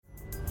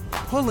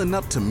Pulling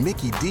up to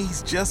Mickey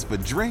D's just for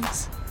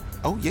drinks?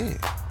 Oh yeah,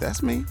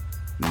 that's me.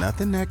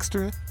 Nothing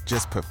extra,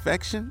 just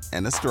perfection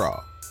and a straw.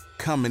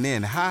 Coming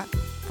in hot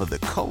for the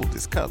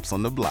coldest cups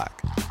on the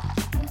block.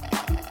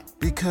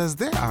 Because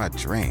there are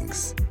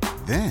drinks.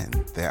 Then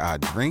there are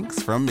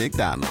drinks from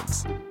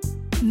McDonald's.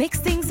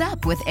 Mix things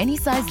up with any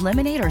size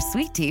lemonade or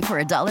sweet tea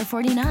for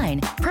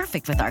 $1.49.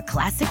 Perfect with our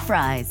classic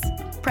fries.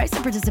 Price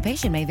and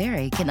participation may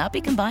vary. Cannot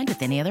be combined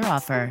with any other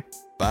offer.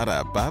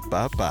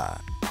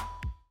 Ba-da-ba-ba-ba.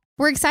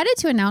 We're excited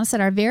to announce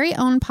that our very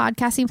own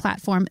podcasting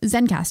platform,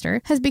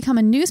 Zencastr, has become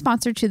a new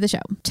sponsor to the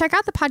show. Check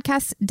out the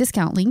podcast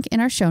discount link in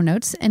our show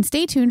notes and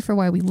stay tuned for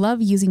why we love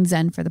using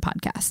Zen for the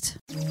podcast.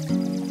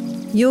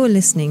 You're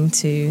listening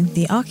to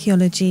the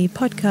Archaeology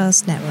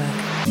Podcast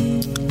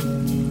Network.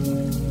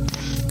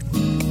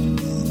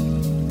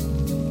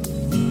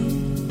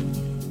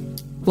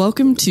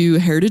 Welcome to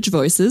Heritage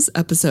Voices,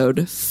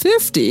 episode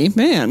 50.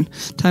 Man,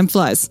 time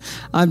flies.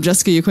 I'm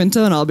Jessica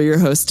Yaquinto, and I'll be your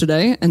host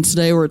today. And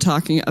today we're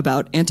talking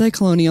about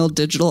anti-colonial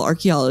digital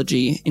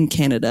archaeology in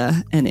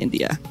Canada and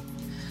India.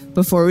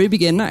 Before we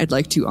begin, I'd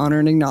like to honor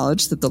and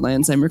acknowledge that the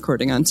lands I'm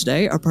recording on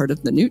today are part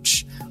of the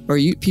Nooch, or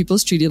Ute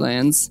Peoples Treaty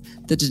Lands,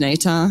 the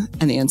Dinétah,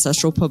 and the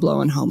ancestral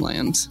Puebloan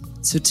homeland.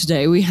 So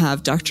today we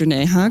have Dr.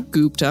 Neha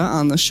Gupta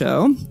on the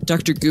show.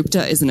 Dr.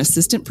 Gupta is an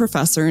assistant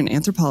professor in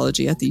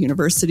anthropology at the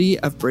University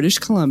of British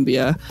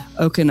Columbia,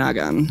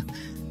 Okanagan.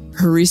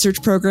 Her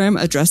research program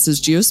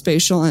addresses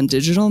geospatial and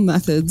digital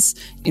methods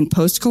in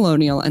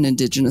post-colonial and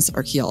Indigenous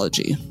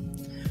archaeology.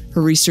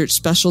 Her research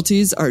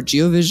specialties are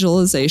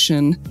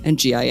geovisualization and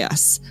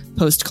GIS,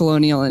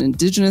 post-colonial and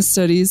Indigenous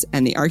studies,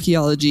 and the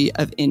archaeology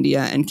of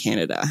India and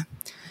Canada.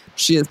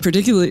 She is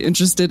particularly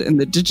interested in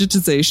the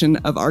digitization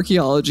of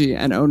archaeology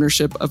and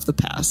ownership of the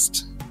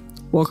past.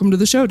 Welcome to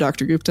the show,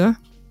 Dr. Gupta.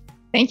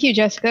 Thank you,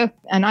 Jessica.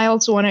 And I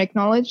also want to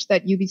acknowledge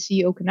that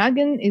UBC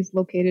Okanagan is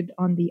located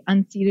on the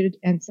unceded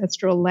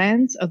ancestral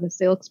lands of the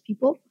Syilx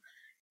people.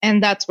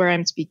 And that's where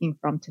I'm speaking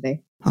from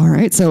today. All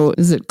right. So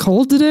is it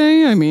cold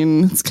today? I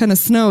mean, it's kind of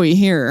snowy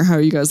here. How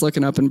are you guys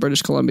looking up in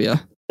British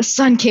Columbia? The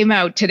sun came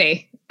out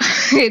today.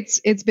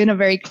 It's been a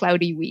very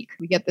cloudy week.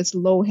 We get this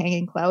low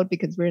hanging cloud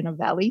because we're in a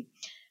valley.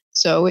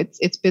 So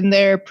it's been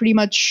there pretty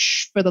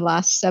much for the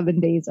last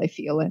 7 days, I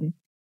feel. And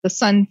the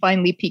sun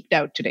finally peeked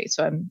out today.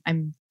 So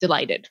I'm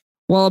delighted.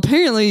 Well,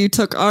 apparently you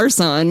took our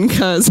sun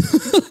because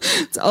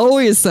it's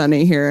always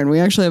sunny here. And we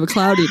actually have a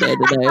cloudy day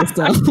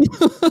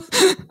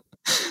today.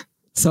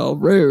 So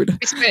rude.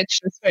 We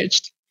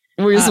switched.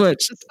 We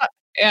switched.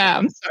 Yeah,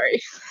 I'm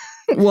sorry.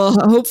 Well,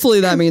 hopefully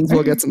that means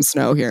we'll get some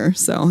snow here.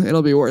 So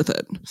it'll be worth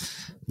it.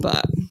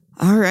 But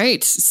all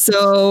right.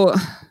 So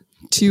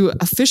to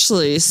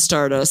officially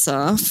start us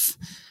off,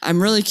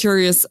 I'm really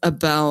curious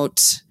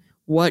about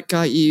what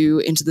got you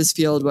into this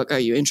field, what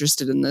got you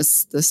interested in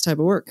this type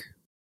of work.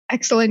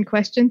 Excellent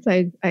questions.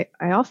 I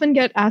often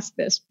get asked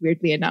this,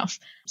 weirdly enough.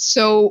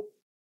 So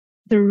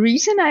the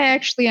reason I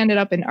actually ended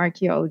up in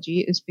archaeology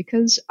is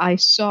because I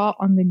saw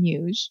on the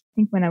news, I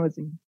think when I was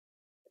in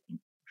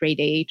grade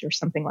 8 or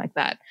something like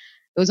that,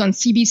 it was on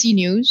CBC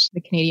News,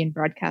 the Canadian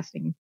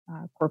Broadcasting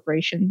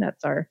Corporation.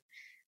 That's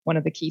one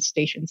of the key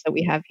stations that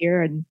we have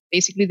here. And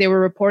basically they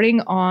were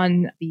reporting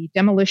on the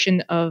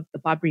demolition of the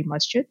Babri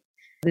Masjid.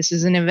 This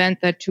is an event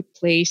that took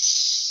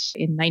place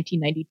in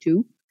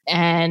 1992.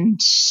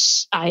 And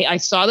I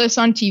saw this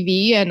on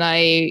TV and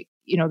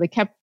they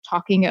kept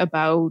talking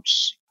about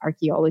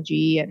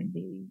archaeology and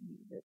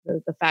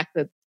the fact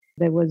that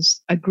there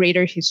was a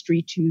greater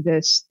history to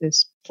this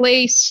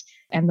place,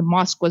 and the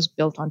mosque was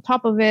built on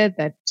top of it,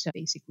 that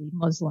basically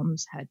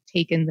Muslims had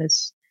taken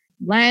this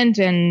land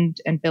and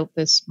built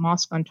this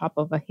mosque on top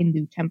of a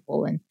Hindu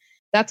temple. And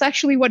that's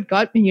actually what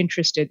got me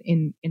interested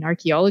in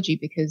archaeology,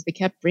 because they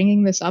kept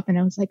bringing this up and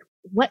I was like,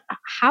 what,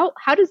 how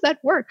does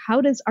that work?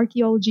 How does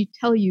archaeology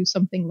tell you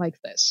something like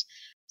this?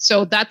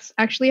 So that's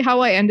actually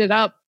how I ended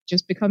up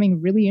just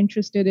becoming really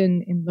interested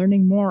in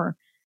learning more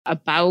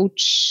about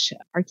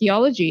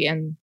archaeology.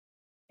 And,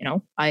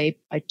 I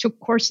took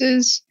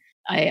courses.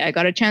 I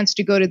got a chance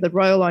to go to the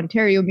Royal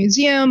Ontario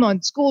Museum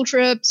on school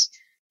trips,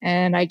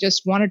 and I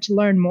just wanted to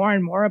learn more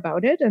and more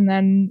about it. And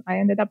then I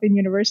ended up in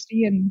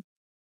university, and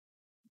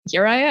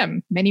here I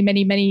am many,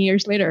 many, many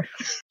years later.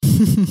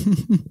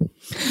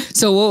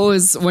 So what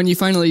was, when you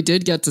finally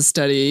did get to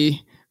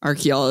study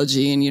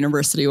archaeology in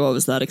university, what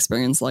was that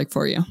experience like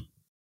for you?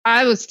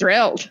 I was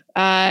thrilled.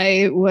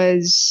 It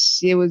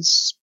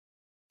was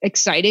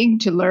exciting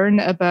to learn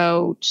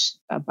about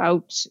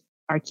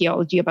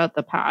archaeology, about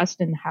the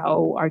past, and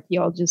how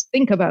archaeologists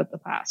think about the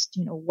past.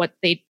 What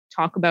they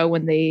talk about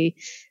when they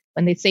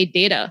say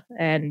data.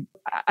 And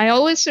I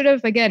always sort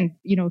of, again,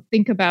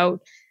 think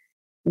about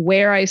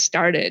where I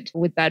started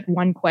with that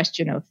one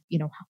question of,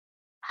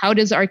 how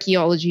does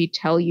archaeology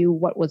tell you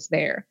what was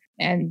there?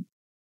 And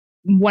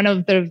one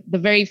of the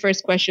very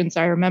first questions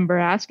I remember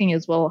asking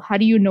is, well, how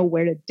do you know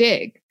where to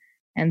dig?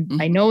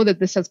 And I know that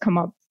this has come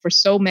up for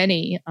so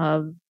many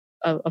of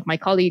my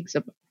colleagues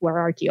who are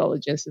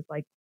archaeologists. It's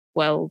like,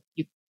 well,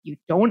 you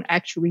don't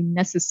actually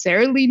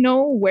necessarily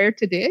know where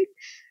to dig,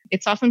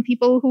 it's often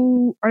people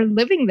who are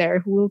living there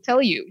who will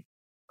tell you,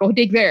 go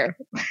dig there.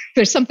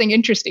 There's something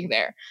interesting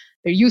there.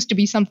 There used to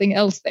be something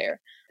else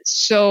there.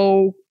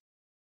 So,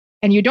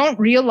 and you don't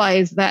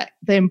realize that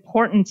the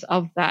importance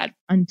of that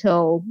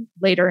until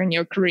later in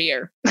your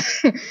career.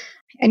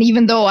 And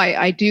even though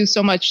I do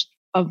so much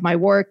of my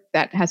work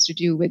that has to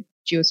do with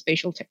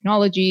geospatial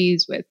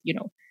technologies, with,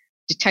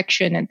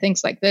 detection and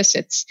things like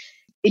this,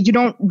 you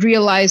don't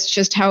realize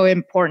just how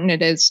important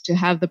it is to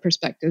have the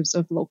perspectives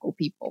of local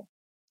people.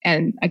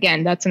 And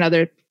again, that's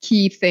another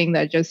key thing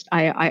that just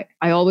I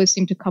always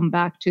seem to come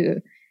back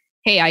to.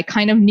 Hey, I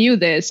kind of knew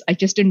this. I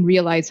just didn't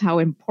realize how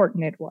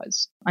important it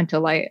was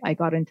until I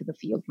got into the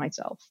field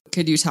myself.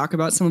 Could you talk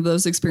about some of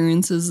those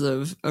experiences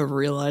of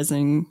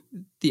realizing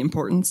the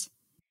importance?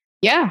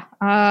 Yeah.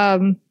 I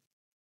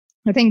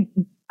think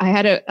I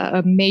had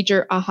a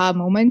major aha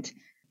moment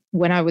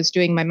when I was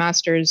doing my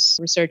master's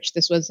research.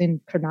 This was in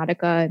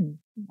Karnataka, and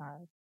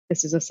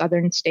this is a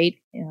southern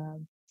state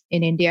in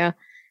India.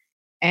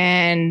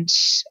 And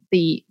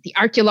the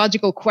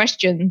archaeological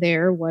question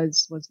there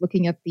was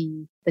looking at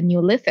the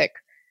Neolithic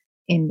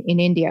in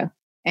India.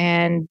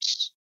 And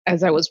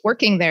as I was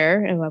working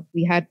there,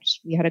 we had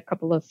a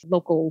couple of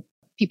local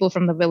people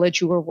from the village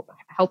who were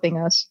helping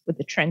us with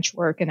the trench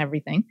work and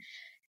everything.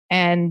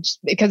 And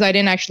because I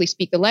didn't actually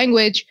speak the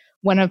language,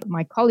 one of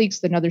my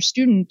colleagues, another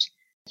student,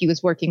 he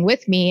was working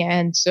with me.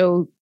 And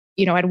so,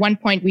 at one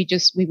point we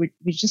just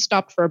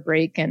stopped for a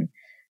break. And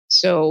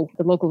so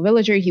the local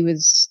villager, he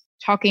was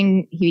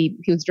talking, he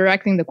was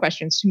directing the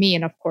questions to me.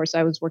 And of course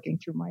I was working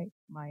through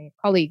my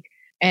colleague.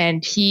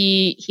 And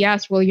he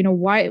asked, well,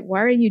 why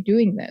are you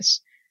doing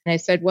this? And I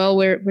said, well,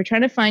 we're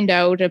trying to find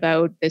out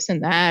about this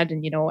and that,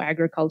 and,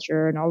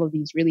 agriculture and all of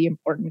these really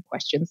important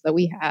questions that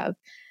we have.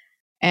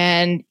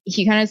 And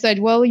he kind of said,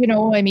 well,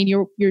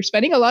 you're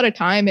spending a lot of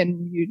time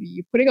and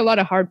you're putting a lot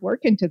of hard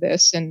work into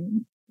this.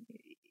 And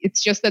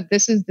it's just that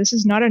this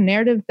is not a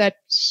narrative that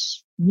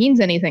means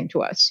anything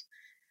to us.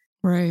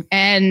 Right.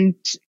 And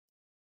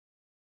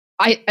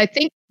I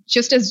think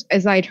just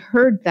as I'd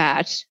heard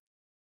that,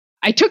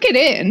 I took it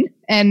in,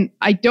 and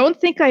I don't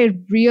think I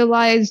had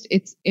realized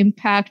its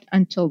impact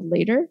until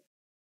later,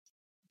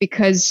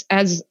 because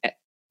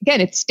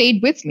again, it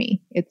stayed with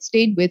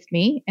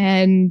me.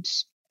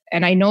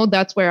 And I know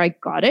that's where I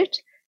got it.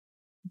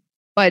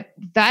 But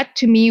that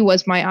to me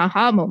was my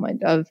aha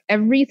moment of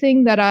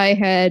everything that I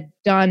had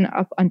done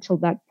up until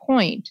that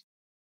point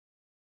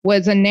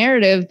was a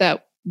narrative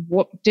that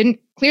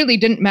clearly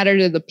didn't matter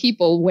to the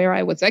people where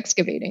I was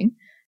excavating.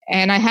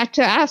 And I had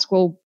to ask,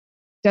 well,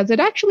 does it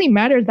actually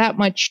matter that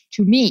much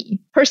to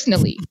me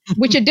personally?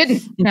 Which it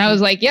didn't. And I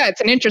was like, yeah,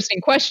 it's an interesting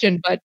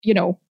question, but,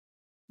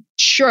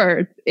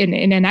 sure, in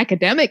an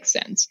academic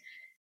sense.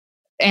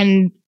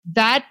 And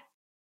that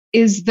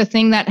is the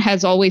thing that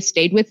has always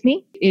stayed with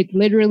me. It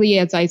literally,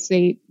 as I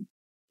say,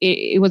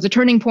 it was a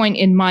turning point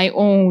in my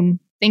own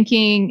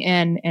thinking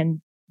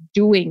and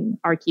doing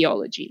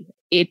archaeology.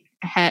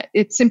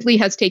 It simply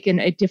has taken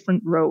a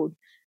different road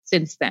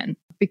since then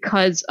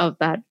because of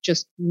that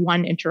just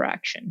one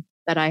interaction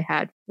that I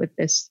had with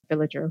this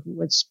villager who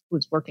was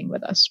working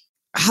with us.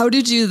 How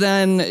did you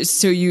then,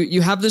 so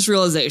you have this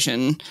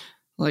realization,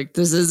 like,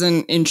 this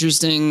isn't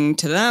interesting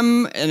to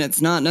them, and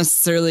it's not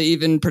necessarily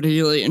even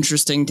particularly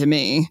interesting to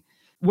me.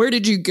 Where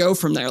did you go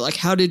from there? Like,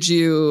 what did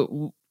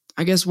you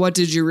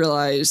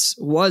realize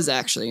was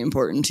actually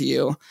important to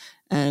you?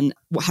 And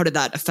how did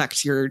that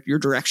affect your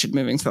direction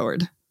moving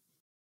forward?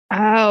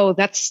 Oh,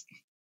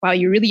 wow,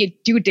 you really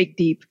do dig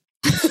deep.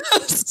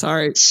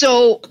 Sorry.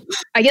 So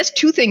I guess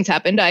two things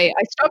happened. I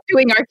stopped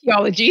doing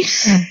archaeology.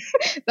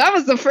 That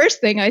was the first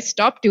thing. I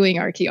stopped doing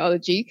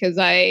archaeology because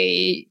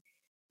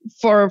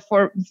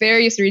for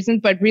various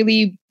reasons, but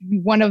really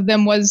one of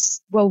them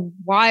was, well,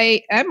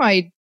 why am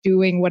I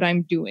doing what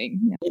I'm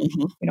doing?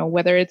 Mm-hmm.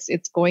 Whether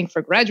it's going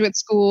for graduate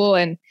school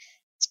and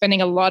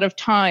spending a lot of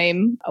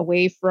time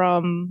away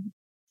from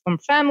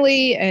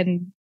family,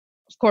 and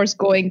of course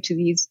going to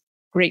these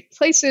great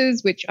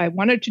places, which I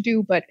wanted to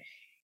do, but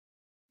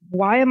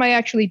why am I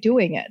actually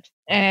doing it?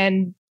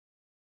 And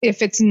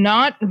if it's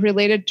not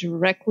related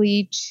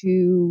directly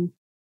to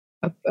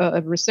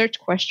a research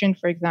question,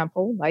 for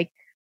example, like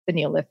the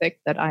Neolithic,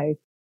 that I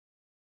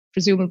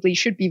presumably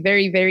should be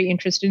very, very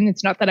interested in.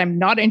 It's not that I'm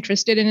not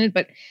interested in it,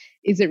 but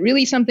is it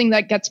really something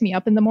that gets me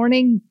up in the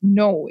morning?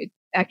 No, it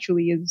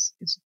actually is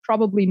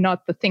probably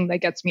not the thing that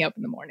gets me up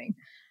in the morning.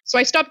 So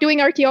I stopped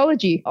doing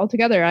archaeology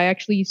altogether. I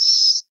actually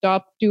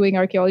stopped doing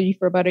archaeology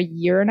for about 1.5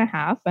 years,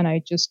 and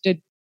I just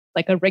did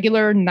like a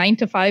regular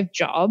 9-to-5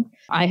 job.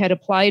 I had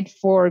applied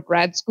for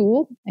grad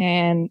school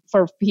and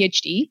for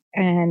PhD,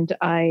 and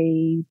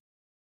I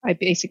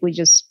basically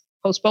just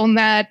postponed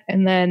that.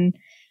 And then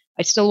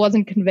I still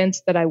wasn't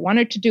convinced that I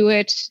wanted to do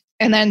it.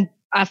 And then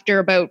after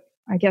about,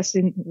 I guess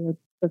in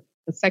the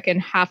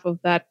second half of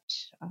that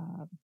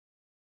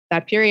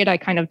period, I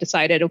kind of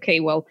decided,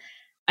 okay, well,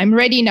 I'm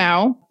ready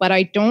now, but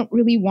I don't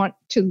really want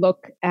to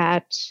look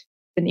at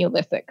the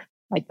Neolithic.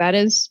 Like, that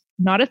is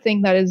not a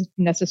thing that is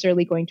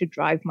necessarily going to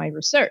drive my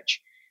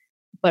research.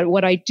 But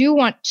what I do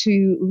want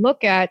to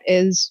look at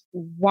is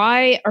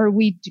why are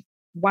we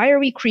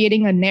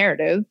creating a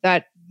narrative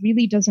that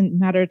really doesn't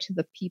matter to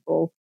the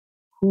people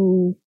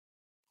who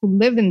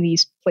live in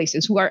these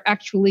places, who are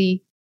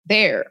actually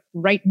there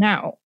right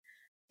now?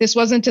 This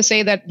wasn't to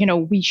say that,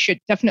 we should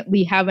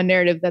definitely have a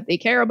narrative that they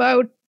care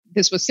about.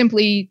 This was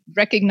simply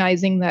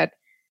recognizing that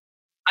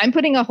I'm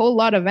putting a whole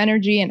lot of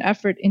energy and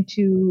effort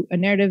into a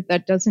narrative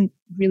that doesn't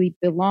really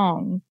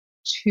belong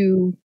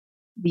to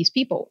these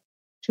people,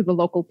 to the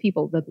local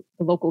people, the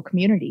local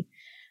community.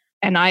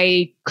 And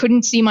I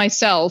couldn't see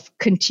myself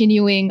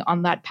continuing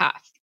on that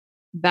path.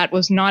 That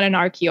was not an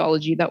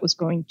archaeology that was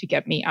going to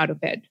get me out of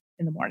bed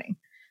in the morning.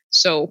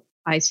 So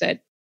I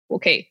said,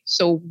 okay,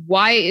 so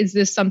why is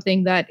this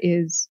something that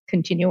is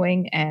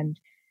continuing, and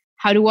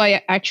how do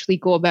I actually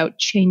go about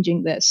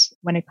changing this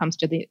when it comes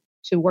to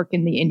work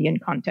in the Indian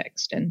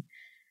context? And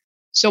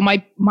so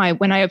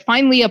when I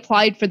finally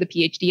applied for the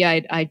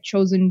PhD, I'd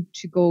chosen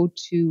to go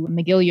to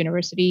McGill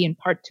University in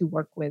part to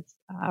work with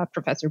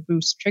Professor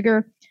Bruce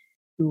Trigger,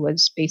 who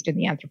was based in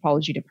the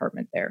anthropology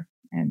department there.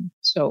 And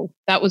so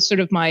that was sort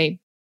of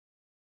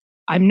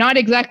I'm not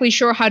exactly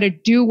sure how to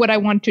do what I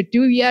want to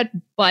do yet,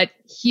 but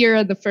here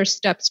are the first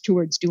steps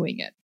towards doing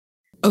it.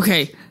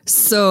 Okay,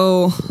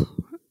 so,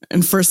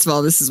 and first of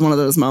all, this is one of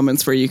those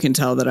moments where you can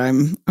tell that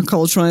I'm a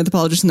cultural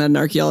anthropologist and not an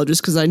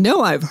archaeologist, because I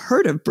know I've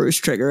heard of Bruce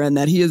Trigger and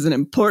that he is an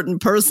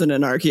important person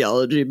in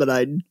archaeology, but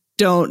I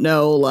don't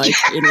know,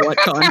 in what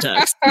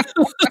context.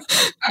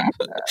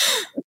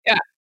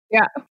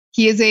 Yeah.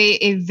 He is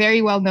a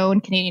very well-known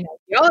Canadian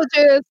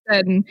archaeologist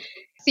and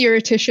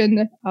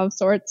theoretician of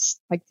sorts,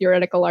 like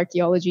theoretical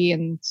archaeology,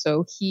 and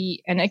so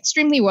and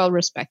extremely well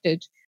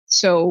respected.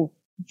 So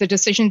the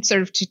decision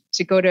sort of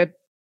to go to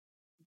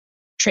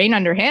train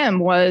under him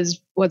was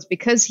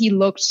because he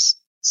looked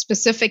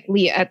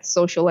specifically at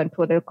social and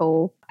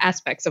political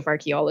aspects of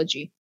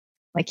archaeology.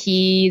 Like,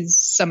 he's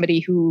somebody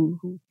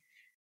who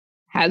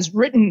has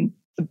written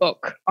the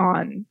book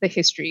on the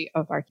history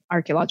of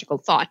archaeological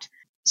thought.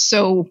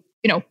 So,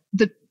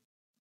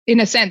 in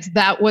a sense,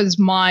 that was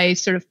my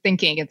sort of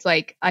thinking. It's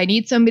like, I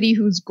need somebody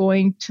who's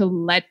going to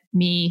let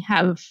me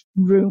have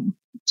room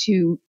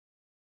to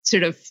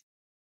sort of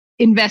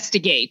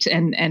investigate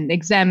and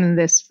examine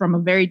this from a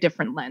very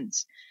different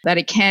lens. That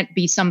it can't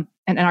be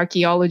an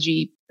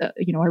archaeology, a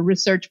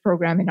research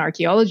program in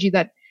archaeology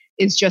that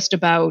is just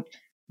about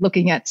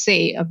looking at,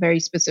 say, a very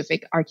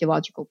specific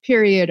archaeological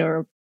period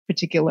or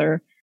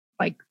particular,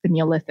 like the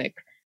Neolithic.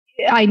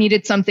 I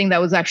needed something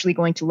that was actually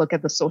going to look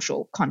at the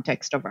social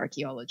context of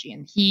archaeology,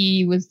 and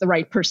he was the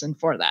right person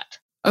for that.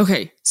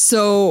 Okay,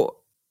 so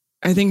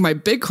I think my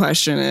big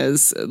question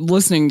is,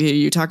 listening to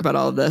you talk about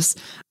all of this,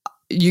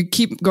 you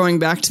keep going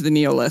back to the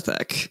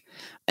Neolithic,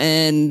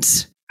 and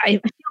I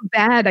feel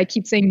bad. I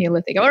keep saying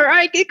Neolithic, or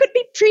it could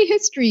be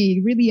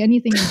prehistory, really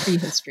anything in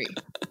prehistory.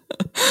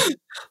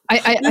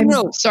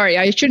 I'm sorry,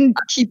 I shouldn't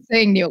keep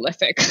saying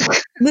Neolithic.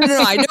 No,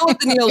 I know what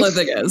the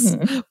Neolithic is,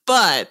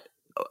 but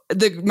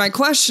my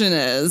question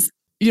is,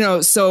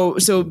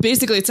 so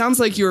basically it sounds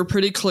like you were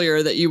pretty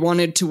clear that you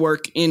wanted to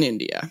work in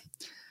India,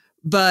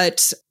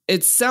 but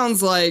it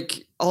sounds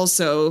like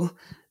also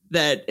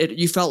that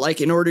you felt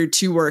like in order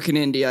to work in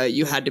India,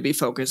 you had to be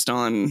focused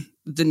on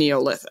the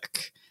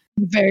Neolithic.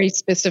 Very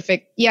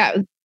specific. Yeah,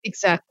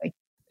 exactly.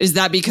 Is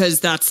that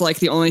because that's like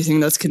the only thing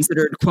that's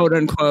considered quote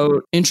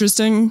unquote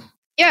interesting?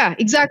 Yeah,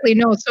 exactly.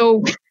 No.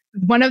 So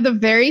one of the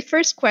very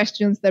first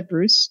questions that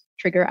Bruce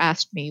Trigger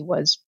asked me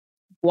was,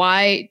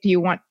 why do you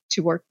want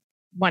to work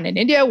in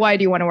India? Why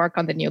do you want to work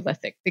on the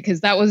Neolithic?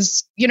 Because that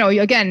was,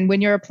 again, when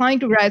you're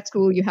applying to grad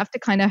school, you have to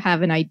kind of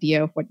have an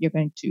idea of what you're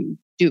going to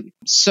do.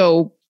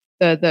 So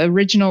the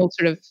original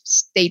sort of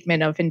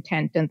statement of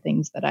intent and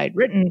things that I'd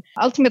written,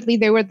 ultimately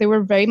they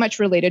were very much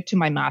related to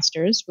my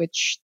master's,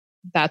 which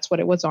that's what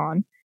it was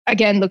on.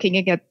 Again,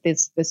 looking at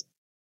this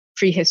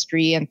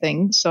prehistory and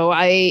things. So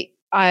I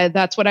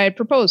that's what I had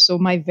proposed. So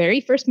my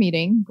very first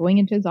meeting, going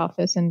into his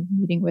office and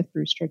meeting with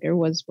Bruce Trigger,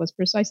 was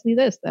precisely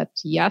this. That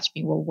he asked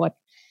me, well,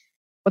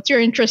 what's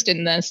your interest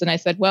in this? And I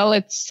said, well,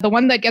 it's the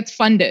one that gets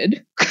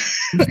funded.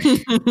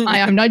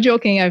 I'm not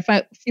joking. I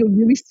feel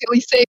really silly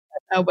saying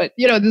that now, but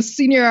this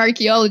senior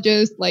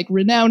archaeologist, like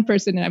renowned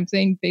person, and I'm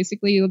saying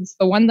basically it's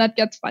the one that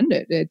gets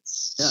funded.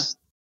 It's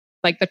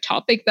like the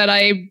topic that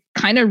I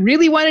kind of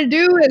really want to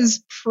do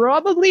is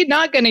probably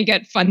not going to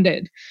get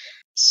funded.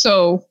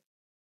 So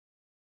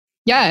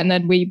yeah, and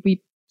then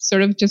we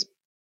sort of just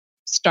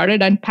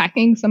started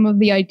unpacking some of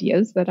the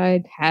ideas that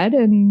I'd had,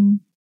 and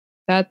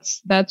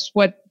that's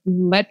what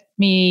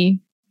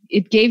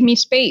it gave me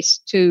space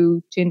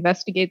to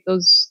investigate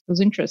those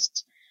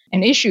interests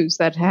and issues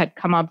that had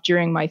come up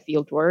during my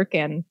field work,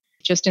 and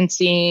just in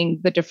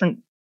seeing the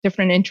different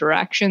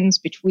interactions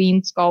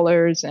between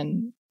scholars,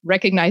 and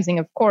recognizing,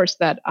 of course,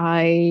 that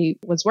I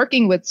was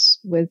working with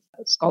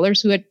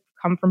scholars who had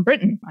come from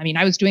Britain. I mean,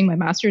 I was doing my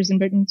master's in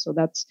Britain, so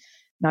that's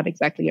not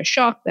exactly a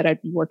shock that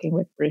I'd be working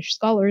with British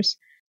scholars,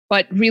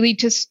 but really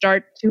to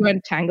start to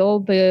untangle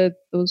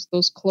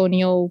those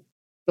colonial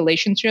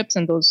relationships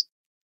and those,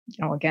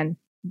 again,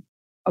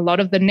 a lot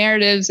of the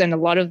narratives and a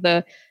lot of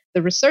the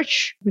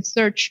research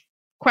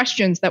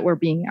questions that were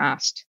being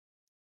asked.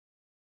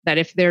 That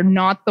if they're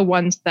not the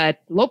ones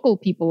that local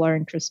people are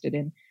interested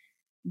in,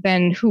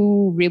 then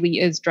who really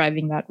is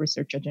driving that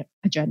research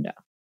agenda?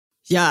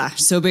 Yeah.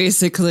 So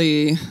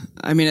basically,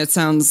 I mean, it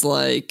sounds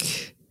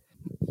like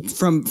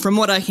from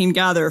what I can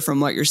gather from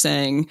what you're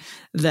saying,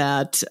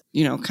 that,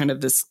 you know, kind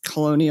of this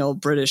colonial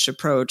British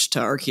approach to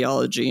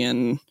archaeology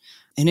in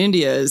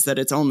India is that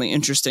it's only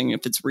interesting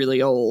if it's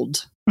really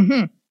old.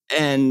 Mm-hmm.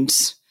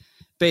 And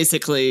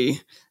basically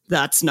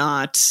that's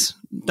not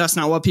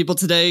what people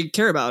today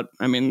care about.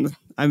 I mean,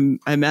 I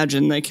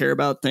imagine they care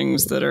about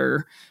things that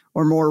are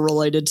more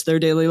related to their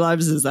daily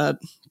lives. Is that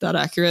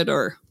accurate?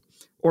 Or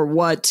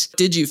what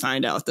did you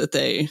find out that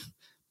they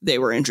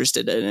were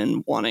interested in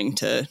and wanting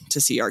to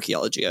see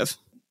archaeology of?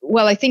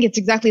 Well, I think it's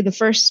exactly the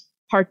first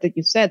part that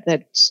you said,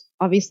 that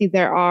obviously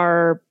there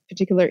are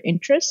particular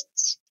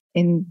interests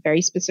in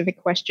very specific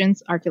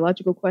questions,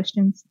 archaeological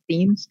questions,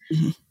 themes,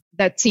 mm-hmm.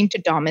 that seem to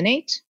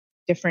dominate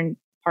different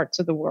parts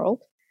of the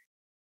world.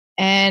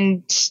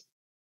 And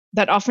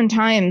that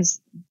oftentimes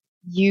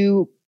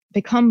you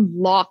become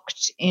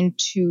locked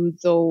into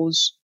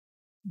those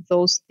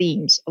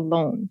themes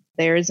alone.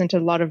 There isn't a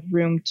lot of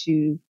room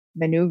to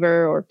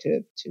maneuver or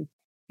to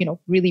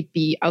really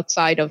be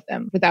outside of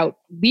them without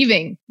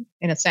leaving,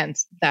 in a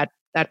sense, that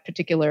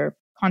particular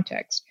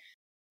context.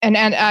 And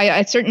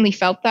I certainly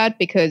felt that,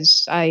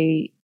 because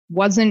I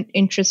wasn't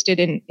interested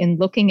in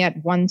looking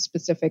at one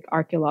specific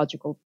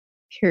archaeological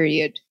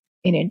period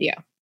in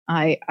India.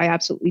 I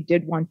absolutely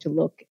did want to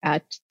look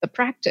at the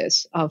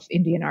practice of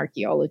Indian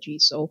archaeology.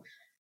 So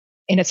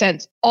in a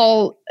sense,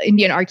 all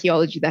Indian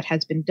archaeology that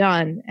has been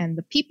done and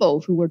the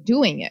people who were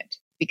doing it,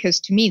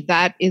 because to me,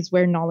 that is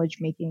where knowledge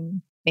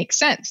making makes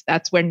sense.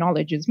 That's where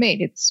knowledge is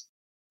made. It's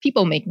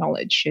people make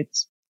knowledge.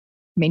 It's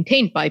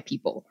maintained by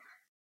people.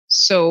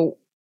 So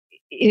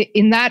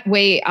in that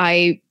way,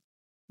 I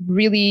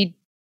really,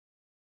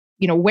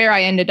 where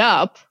I ended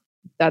up,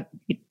 that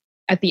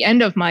at the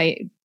end of my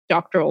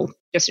doctoral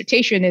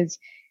dissertation is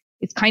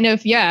kind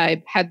of,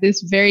 I had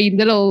this very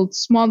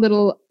small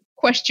little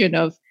question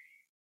of,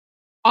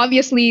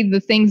 obviously the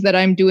things that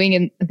I'm doing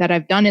and that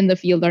I've done in the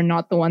field are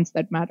not the ones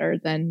that matter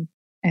then.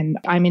 And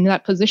I'm in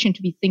that position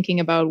to be thinking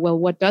about, well,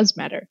 what does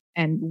matter?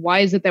 And why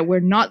is it that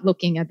we're not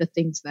looking at the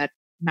things that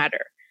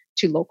matter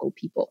to local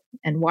people?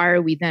 And why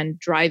are we then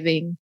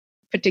driving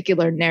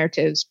particular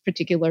narratives,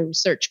 particular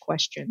research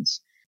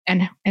questions?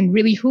 And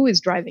really, who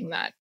is driving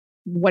that?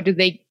 What do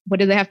they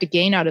have to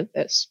gain out of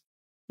this?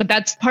 But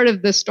that's part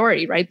of the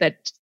story, right?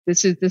 That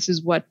this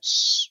is what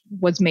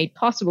was made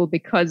possible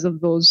because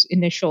of those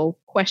initial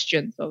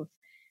questions of,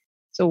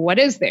 so what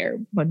is there?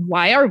 But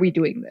why are we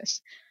doing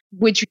this?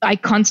 Which I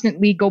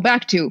constantly go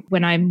back to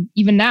when I'm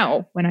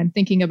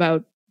thinking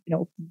about,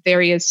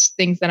 various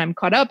things that I'm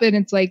caught up in.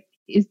 It's like,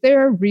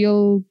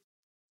 do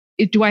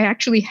I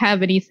actually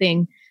have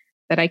anything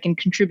that I can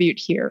contribute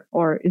here?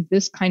 Or is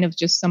this kind of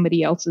just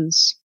somebody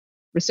else's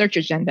research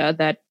agenda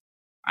that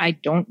I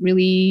don't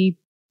really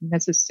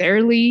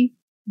necessarily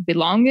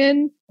belong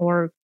in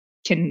or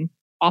can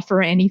offer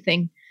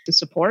anything to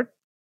support?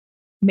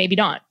 Maybe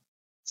not.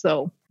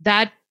 So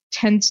that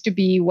tends to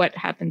be what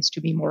happens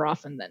to me more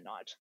often than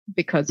not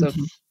because of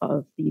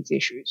these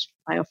issues.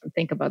 I often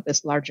think about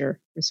this larger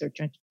research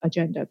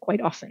agenda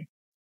quite often.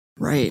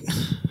 Right.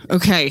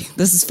 Okay.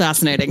 This is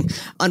fascinating.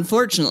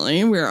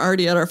 Unfortunately, we're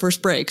already at our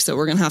first break, so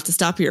we're going to have to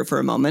stop here for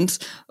a moment,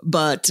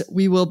 but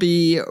we will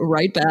be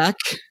right back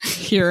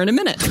here in a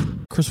minute.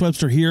 Chris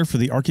Webster here for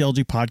the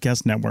Archaeology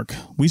Podcast Network.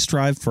 We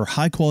strive for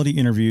high-quality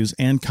interviews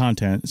and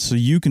content so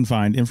you can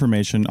find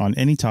information on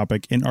any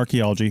topic in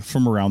archaeology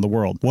from around the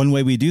world. One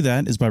way we do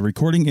that is by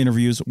recording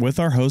interviews with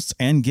our hosts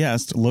and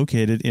guests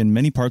located in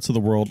many parts of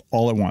the world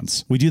all at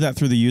once. We do that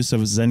through the use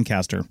of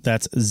Zencastr.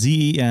 That's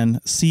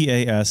Zencastr.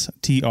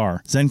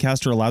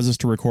 Zencastr allows us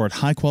to record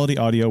high-quality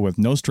audio with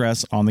no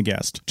stress on the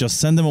guest. Just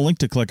send them a link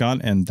to click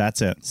on, and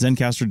that's it.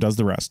 Zencastr does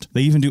the rest.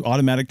 They even do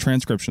automatic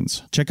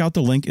transcriptions. Check out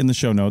the link in the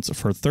show notes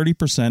for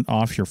 30%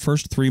 off your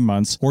first 3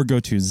 months, or go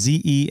to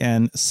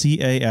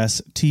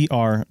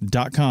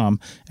zencastr.com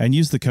and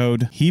use the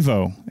code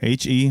HEVO,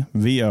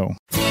 H-E-V-O.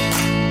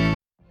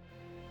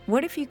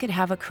 What if you could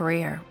have a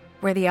career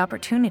where the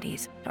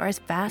opportunities are as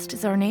vast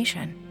as our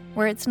nation,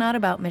 where it's not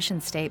about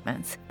mission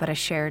statements, but a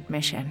shared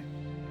mission?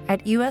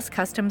 At U.S.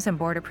 Customs and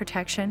Border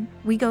Protection,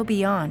 we go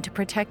beyond to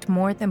protect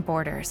more than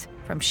borders.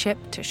 From ship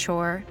to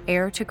shore,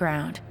 air to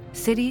ground,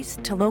 cities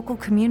to local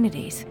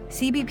communities,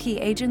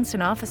 CBP agents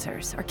and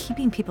officers are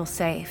keeping people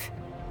safe.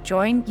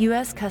 Join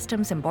U.S.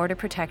 Customs and Border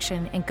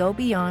Protection and go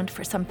beyond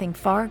for something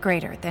far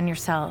greater than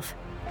yourself.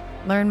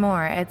 Learn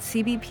more at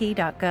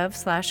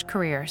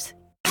cbp.gov/careers.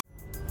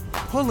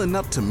 Pulling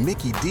up to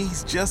Mickey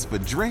D's just for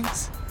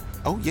drinks?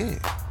 Oh yeah,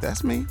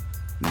 that's me.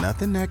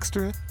 Nothing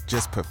extra,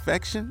 just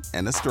perfection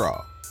and a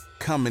straw.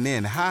 Coming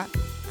in hot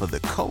for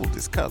the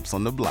coldest cups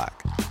on the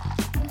block.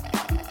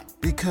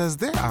 Because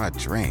there are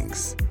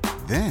drinks.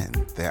 Then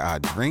there are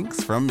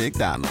drinks from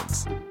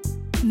McDonald's.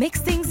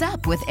 Mix things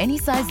up with any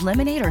size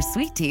lemonade or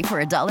sweet tea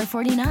for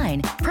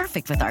 $1.49.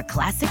 Perfect with our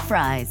classic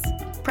fries.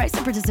 Price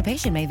and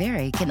participation may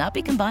vary. Cannot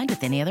be combined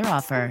with any other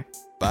offer.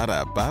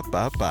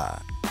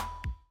 Ba-da-ba-ba-ba.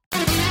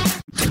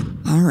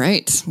 All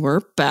right,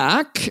 we're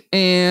back.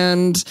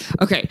 And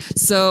okay,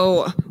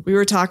 so we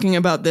were talking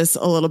about this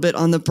a little bit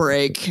on the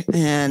break,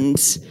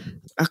 and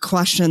a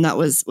question that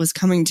was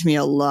coming to me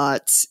a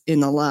lot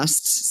in the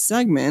last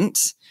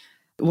segment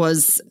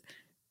was,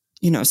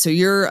 so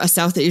you're a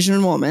South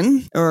Asian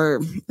woman, or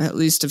at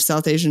least of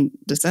South Asian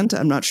descent.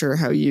 I'm not sure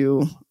how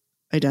you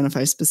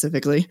identify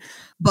specifically,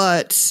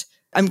 but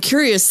I'm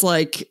curious,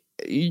 like,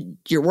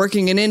 you're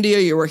working in India,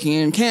 you're working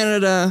in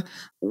Canada,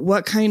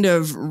 what kind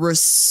of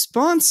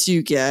response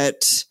you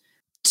get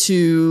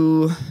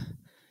to,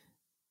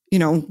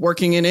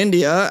 working in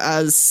India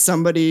as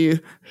somebody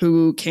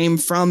who came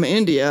from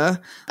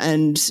India,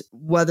 and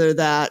whether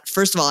that,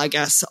 first of all, I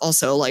guess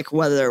also like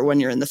whether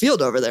when you're in the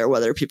field over there,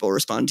 whether people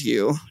respond to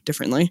you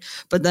differently.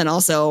 But then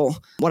also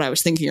what I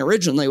was thinking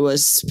originally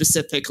was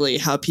specifically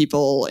how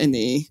people in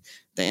the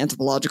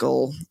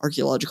anthropological,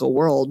 archaeological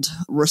world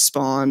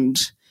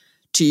respond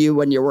to you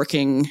when you're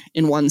working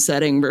in one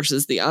setting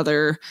versus the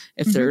other,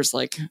 if there's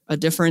like a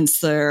difference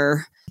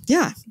there.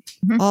 Yeah.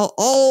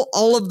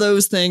 All of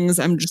those things.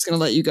 I'm just going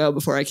to let you go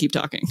before I keep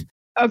talking.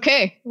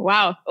 Okay.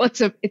 Wow. Well,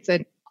 it's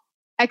an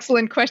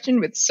excellent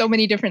question with so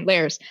many different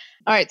layers.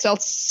 All right. So I'll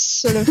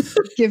sort of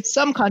give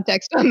some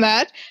context on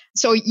that.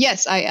 So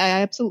yes, I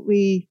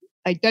absolutely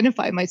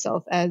identify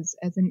myself as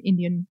an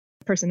Indian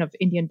person of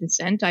Indian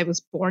descent. I was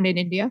born in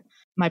India.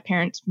 My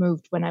parents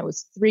moved when I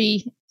was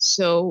 3.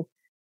 So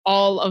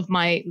all of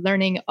my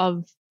learning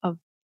of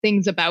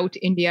things about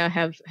India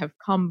have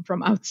come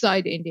from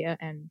outside India,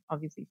 and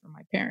obviously from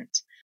my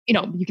parents.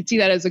 You could see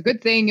that as a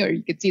good thing, or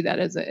you could see that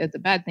as a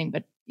bad thing.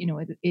 But,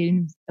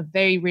 in a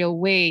very real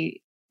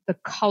way, the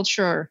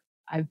culture,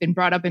 I've been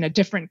brought up in a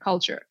different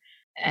culture,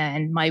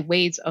 and my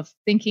ways of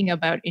thinking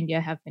about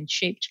India have been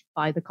shaped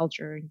by the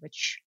culture in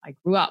which I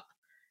grew up.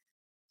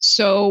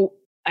 So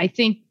I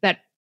think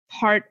that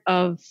part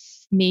of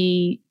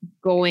me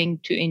going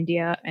to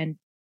India and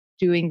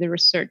doing the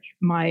research,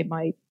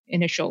 my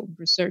initial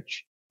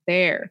research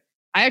there,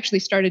 I actually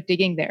started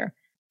digging there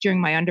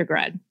during my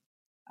undergrad.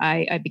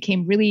 I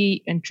became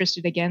really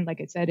interested again, like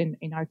I said,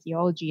 in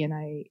archaeology, and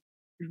I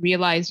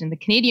realized in the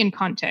Canadian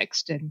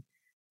context and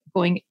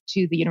going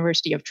to the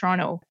University of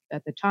Toronto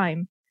at the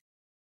time,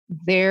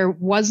 there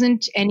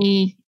wasn't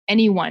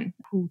anyone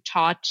who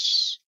taught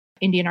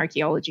Indian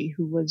archaeology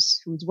who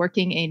was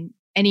working in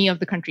any of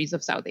the countries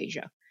of South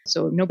Asia.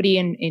 So nobody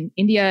in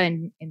India,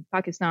 in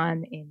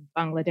Pakistan, in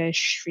Bangladesh,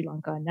 Sri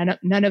Lanka,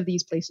 none of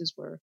these places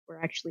were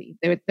actually,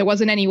 there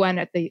wasn't anyone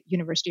at the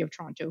University of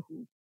Toronto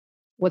who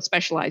was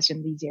specialized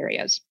in these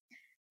areas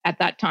at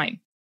that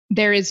time.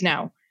 There is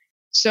now.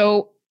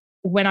 So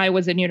when I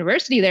was in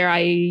university there,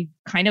 I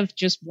kind of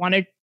just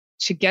wanted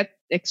to get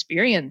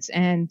experience.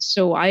 And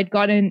so I'd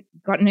gotten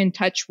in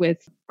touch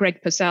with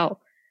Greg Purcell,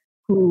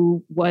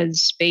 who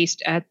was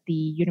based at the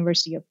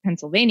University of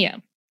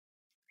Pennsylvania.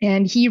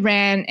 And he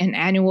ran an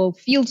annual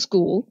field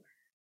school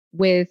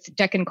with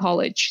Deccan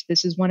College.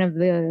 This is one of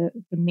the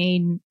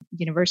main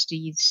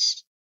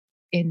universities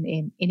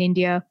in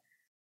India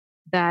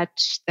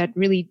that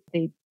really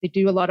they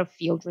do a lot of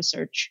field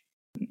research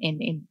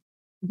in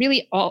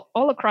really all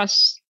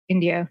across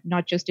India,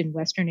 not just in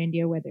Western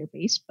India where they're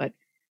based, but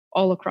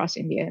all across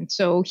India. And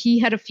so he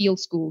had a field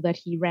school that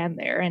he ran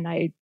there, and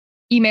I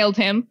emailed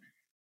him,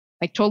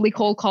 like totally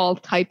cold call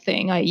type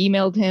thing. I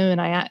emailed him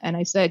and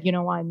I said,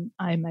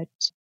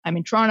 I'm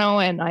in Toronto,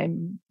 and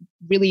I'm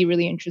really,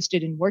 really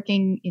interested in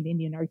working in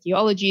Indian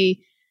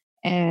archaeology.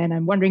 And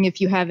I'm wondering if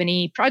you have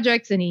any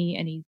projects,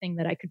 anything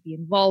that I could be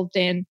involved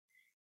in.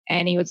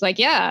 And he was like,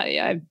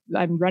 yeah,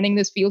 I'm running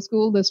this field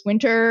school this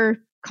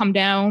winter. Come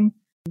down,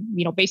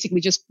 basically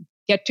just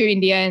get to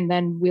India, and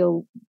then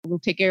we'll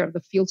take care of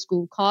the field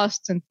school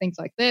costs and things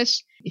like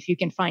this, if you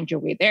can find your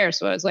way there.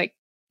 So I was like,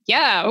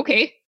 yeah,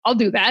 okay, I'll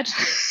do that.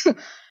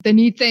 The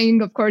neat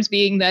thing, of course,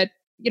 being that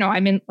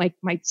I'm in like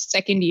my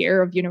second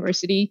year of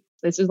university.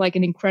 This is like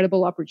an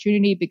incredible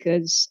opportunity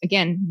because,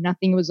 again,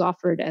 nothing was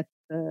offered at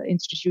the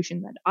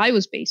institution that I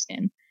was based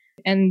in.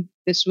 And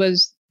this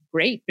was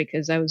great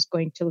because I was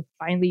going to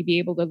finally be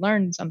able to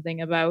learn something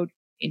about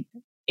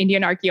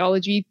Indian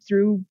archaeology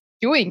through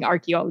doing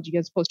archaeology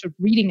as opposed to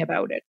reading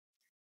about it.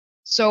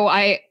 So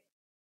I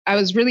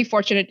was really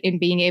fortunate in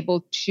being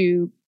able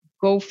to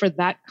go for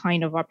that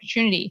kind of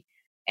opportunity.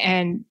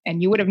 And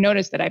you would have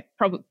noticed that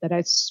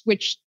I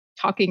switched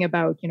talking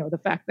about, the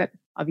fact that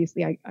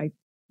obviously I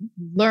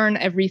learn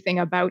everything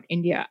about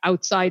India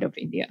outside of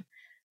India.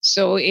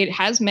 So it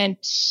has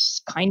meant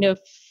kind of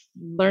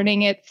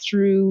learning it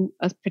through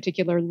a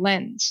particular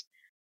lens.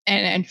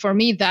 And for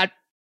me,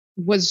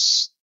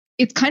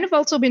 it's kind of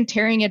also been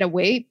tearing it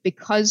away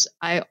because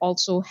I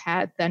also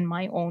had then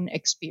my own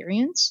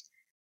experience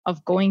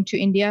of going to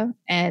India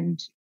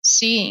and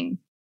seeing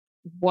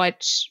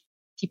what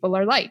people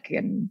are like.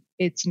 And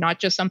it's not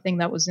just something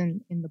that was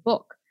in the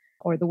book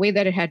or the way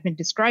that it had been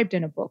described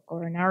in a book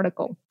or an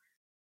article.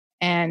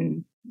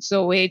 And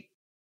So it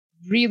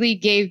really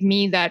gave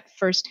me that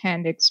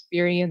firsthand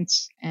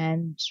experience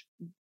and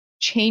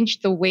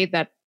changed the way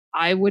that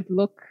I would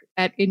look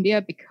at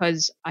India,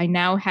 because I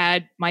now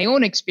had my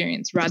own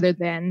experience rather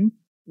than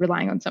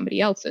relying on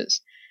somebody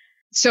else's.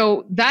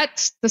 So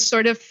that's the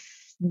sort of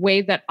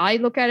way that I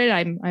look at it.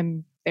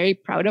 I'm very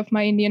proud of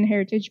my Indian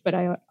heritage, but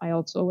I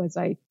also, as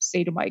I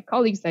say to my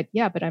colleagues, that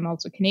but I'm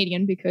also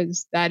Canadian,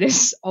 because that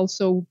is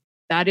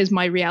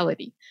my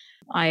reality.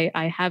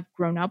 I have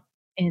grown up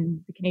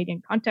in the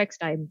Canadian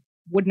context. I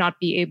would not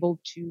be able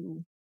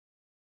to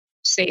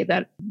say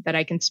that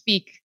I can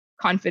speak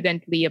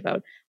confidently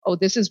about,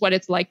 this is what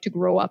it's like to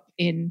grow up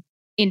in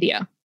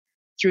India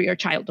through your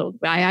childhood.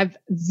 I have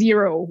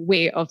zero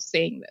way of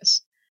saying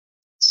this.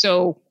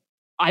 So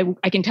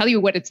I can tell you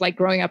what it's like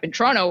growing up in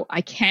Toronto.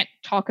 I can't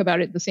talk about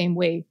it the same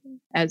way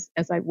as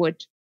I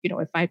would,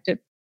 if I had to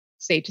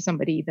say to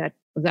somebody that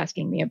was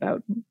asking me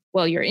about,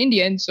 well, you're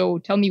Indian, so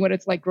tell me what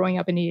it's like growing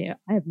up in India.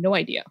 I have no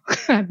idea.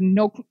 I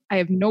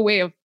have no way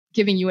of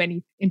giving you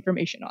any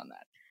information on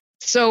that.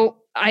 So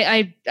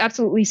I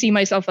absolutely see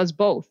myself as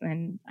both.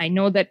 And I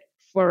know that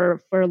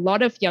for a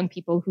lot of young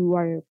people who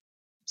are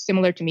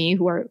similar to me,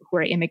 who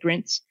are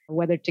immigrants,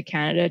 whether to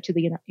Canada, to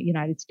the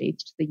United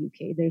States, to the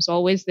UK, there's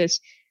always this,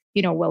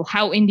 well,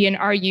 how Indian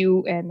are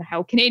you and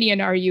how Canadian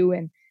are you?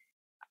 And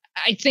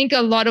I think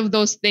a lot of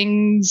those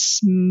things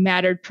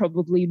mattered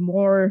probably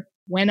more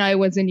when I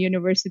was in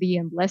university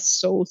and less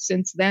so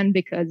since then,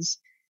 because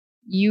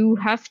you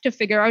have to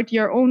figure out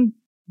your own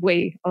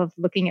way of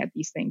looking at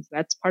these things.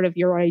 That's part of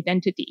your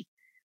identity.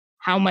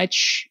 How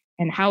much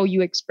and how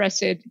you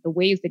express it, the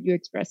ways that you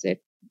express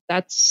it,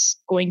 that's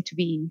going to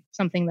be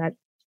something that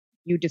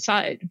you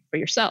decide for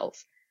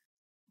yourself.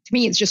 To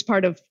me, it's just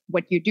part of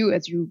what you do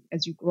as you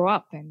grow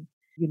up, and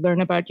you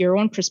learn about your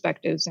own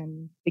perspectives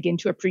and begin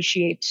to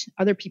appreciate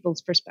other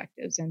people's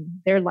perspectives and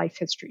their life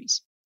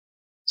histories.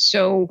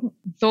 So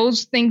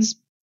those things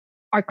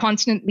are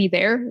constantly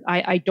there.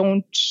 I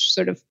don't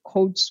sort of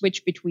code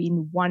switch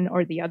between one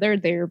or the other.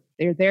 They're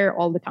there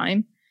all the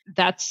time.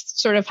 That's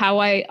sort of how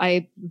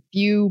I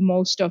view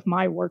most of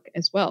my work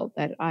as well,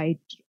 that I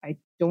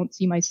don't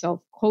see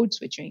myself code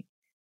switching.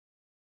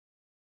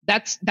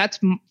 That's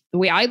the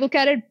way I look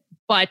at it,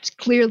 but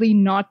clearly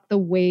not the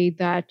way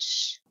that,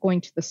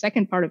 going to the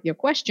second part of your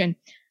question,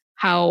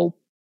 how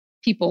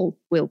people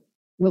will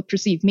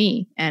perceive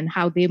me and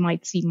how they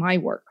might see my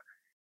work.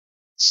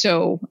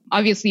 So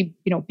obviously,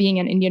 being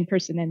an Indian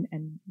person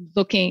and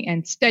looking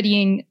and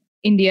studying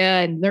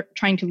India and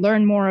trying to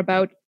learn more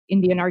about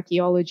Indian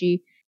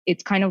archaeology,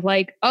 it's kind of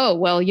like, oh,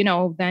 well,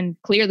 then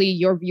clearly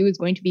your view is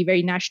going to be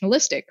very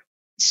nationalistic.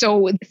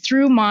 So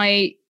through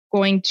my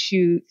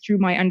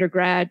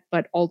undergrad,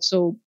 but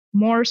also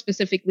more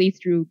specifically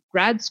through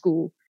grad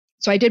school.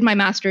 So I did my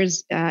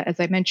master's, as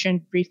I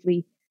mentioned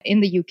briefly,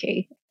 in the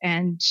UK.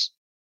 And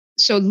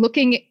so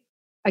looking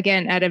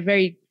again at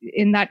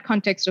in that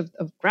context of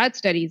grad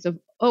studies of,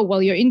 oh,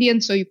 well, you're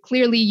Indian, so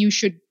you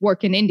should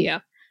work in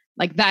India.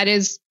 Like that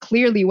is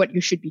clearly what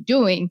you should be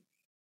doing.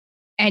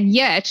 And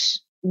yet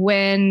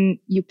when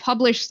you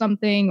publish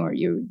something or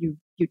you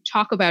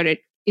talk about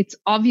it, it's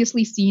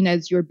obviously seen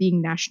as you're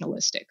being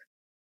nationalistic,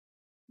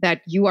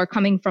 that you are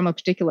coming from a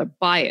particular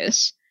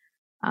bias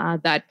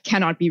that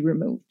cannot be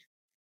removed.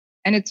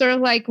 And it's sort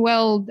of like,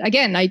 well,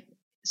 again,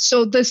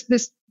 so this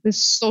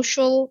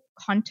social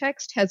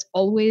context has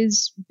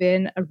always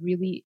been a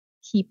really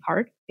key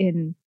part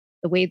in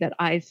the way that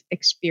I've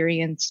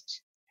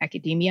experienced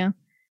academia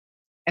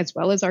as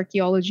well as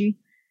archaeology.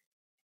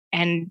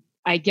 And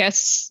I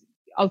guess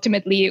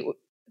ultimately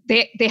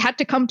they had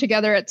to come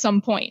together at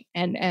some point.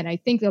 And I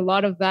think a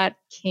lot of that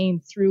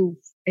came through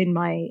in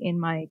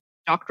my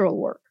doctoral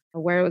work,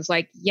 where it was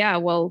like, yeah,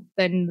 well,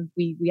 then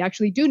we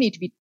actually do need to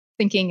be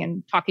thinking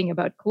and talking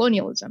about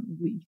colonialism.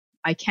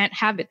 I can't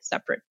have it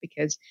separate,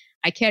 because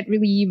I can't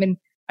really even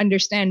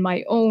understand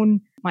my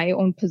own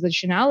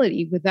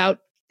positionality without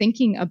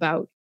thinking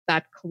about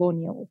that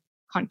colonial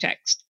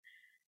context.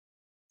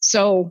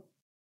 So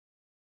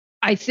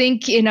I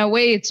think in a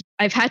way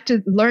I've had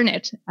to learn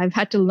it.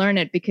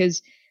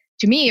 Because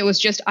to me, it was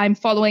just, I'm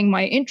following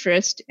my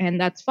interest and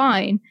that's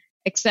fine.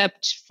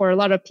 Except for a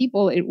lot of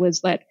people, it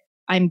was that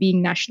I'm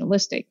being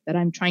nationalistic, that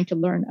I'm trying to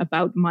learn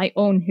about my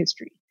own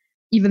history,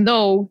 even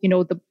though,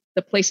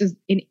 the places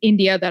in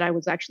India that I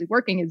was actually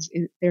working is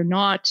they're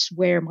not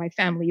where my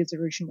family is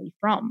originally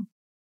from.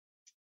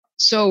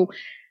 So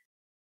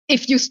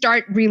if you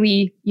start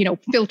really,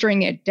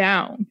 filtering it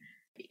down,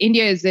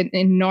 India is an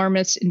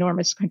enormous,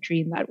 enormous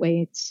country in that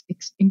way.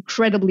 It's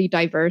incredibly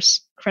diverse,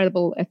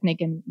 incredible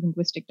ethnic and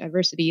linguistic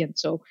diversity. And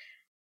so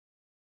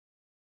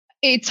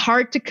it's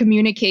hard to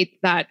communicate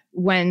that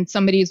when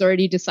somebody's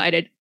already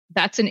decided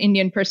that's an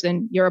Indian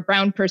person, you're a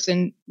brown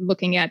person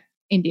looking at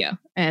India.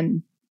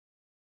 And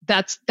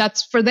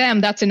that's for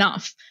them, that's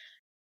enough.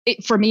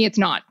 For me, it's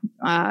not.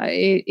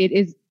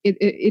 It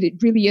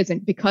really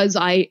isn't, because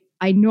I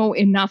know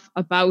enough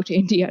about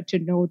India to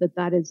know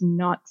that is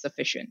not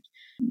sufficient.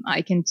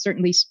 I can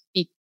certainly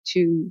speak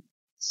to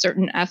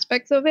certain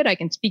aspects of it. I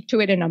can speak to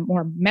it in a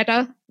more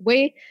meta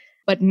way,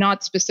 but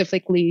not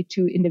specifically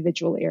to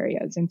individual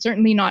areas, and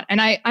certainly not.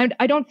 And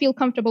I don't feel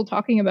comfortable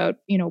talking about,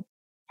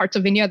 parts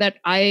of India that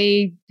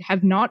I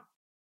have not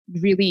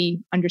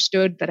really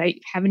understood, that I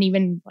haven't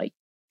even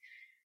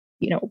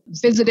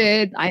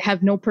visited. I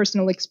have no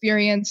personal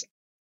experience.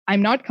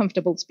 I'm not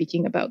comfortable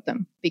speaking about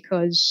them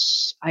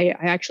because I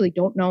actually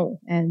don't know.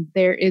 And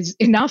there is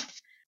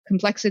enough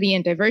complexity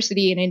and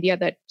diversity in India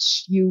that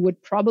you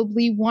would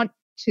probably want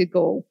to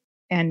go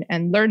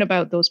and learn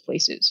about those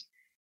places.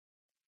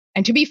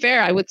 And to be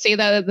fair, I would say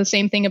that the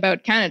same thing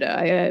about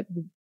Canada.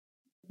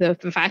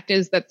 The fact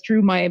is that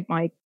through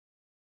my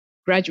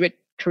graduate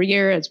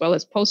career as well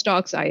as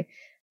postdocs,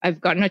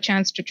 I've gotten a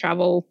chance to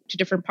travel to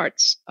different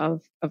parts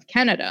of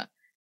Canada.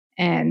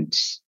 And,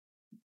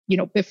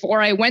 before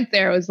I went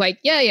there, I was like,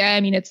 yeah, I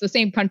mean, it's the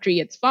same country,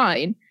 it's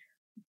fine.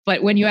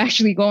 But when you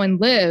actually go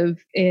and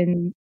live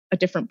in a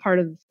different part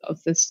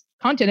of this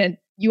continent,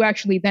 you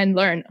actually then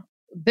learn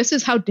this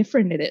is how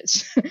different it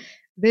is.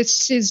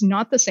 This is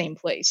not the same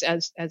place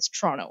as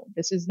Toronto.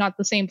 This is not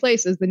the same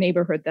place as the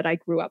neighborhood that I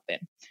grew up in.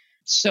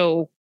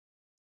 So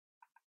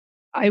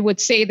I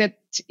would say that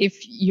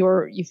if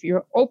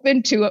you're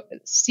open to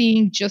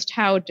seeing just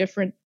how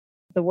different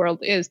the world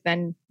is,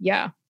 then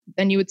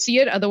you would see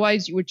it.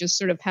 Otherwise, you would just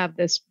sort of have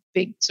this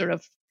big sort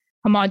of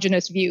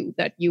homogenous view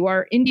that you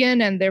are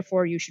Indian and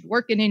therefore you should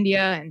work in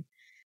India. And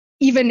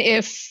even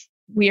if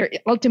we are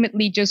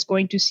ultimately just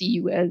going to see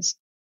you as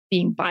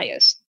being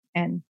biased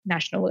and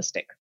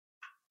nationalistic,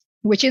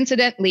 which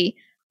incidentally,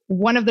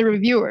 one of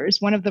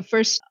the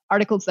first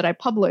articles that I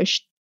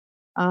published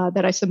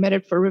that I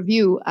submitted for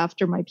review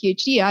after my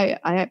PhD,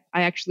 I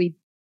actually,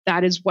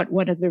 that is what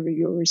one of the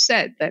reviewers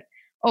said, that,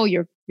 oh,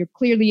 you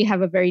clearly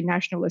have a very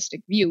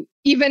nationalistic view.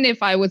 Even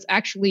if I was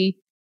actually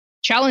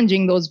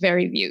challenging those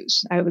very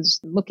views, I was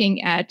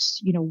looking at,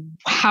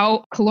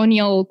 how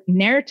colonial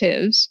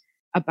narratives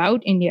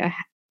about India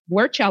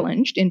were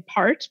challenged in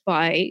part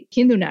by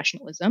Hindu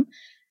nationalism,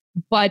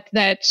 but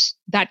that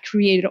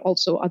created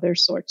also other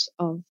sorts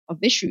of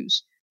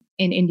issues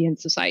in Indian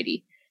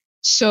society.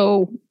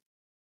 So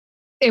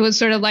it was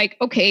sort of like,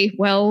 okay,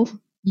 well,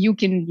 you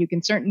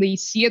can certainly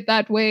see it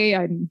that way.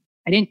 I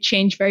didn't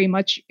change very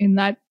much in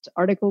that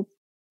article,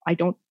 I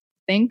don't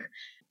think,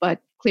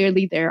 but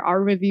clearly there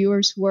are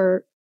reviewers who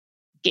are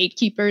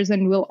gatekeepers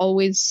and will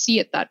always see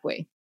it that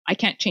way. I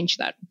can't change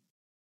that.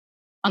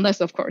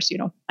 Unless, of course,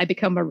 I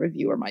become a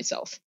reviewer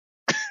myself.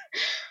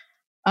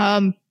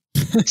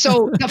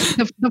 So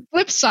the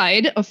flip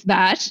side of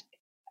that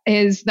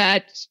is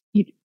that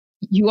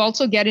you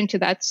also get into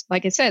that,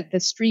 like I said, the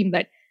stream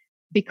that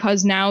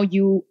because now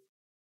you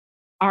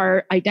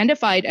are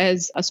identified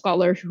as a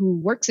scholar who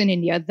works in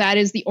India, that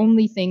is the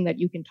only thing that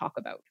you can talk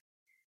about.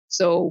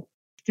 So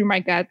through my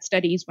grad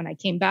studies, when I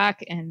came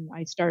back and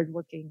I started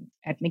working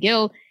at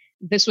McGill,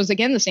 this was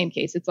again the same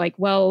case. It's like,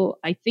 well,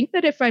 I think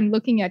that if I'm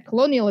looking at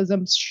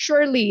colonialism,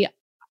 surely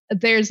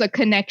there's a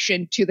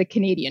connection to the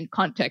Canadian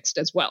context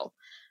as well.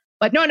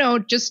 But no,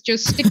 just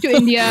stick to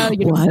India.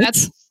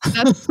 That's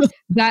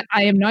that.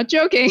 I am not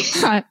joking.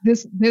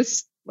 This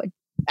like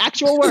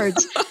actual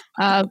words.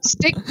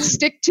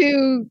 Stick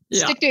to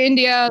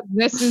India.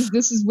 This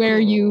is where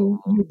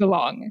you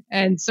belong.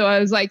 And so I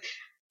was like,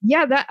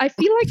 yeah, that I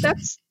feel like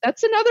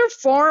that's another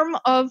form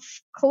of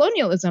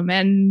colonialism.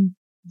 And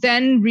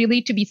then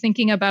really to be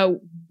thinking about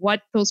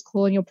what those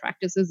colonial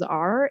practices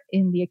are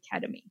in the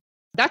academy.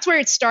 That's where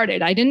it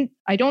started. I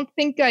don't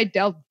think I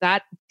delved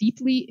that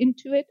deeply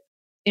into it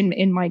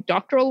in my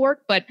doctoral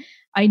work, but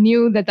I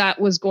knew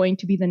that was going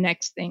to be the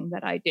next thing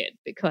that I did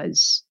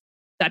because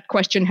that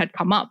question had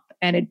come up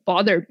and it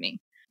bothered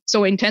me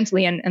so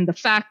intensely. And the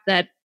fact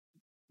that,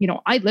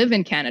 I live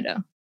in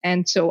Canada.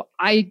 And so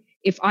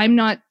if I'm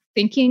not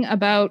thinking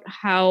about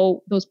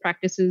how those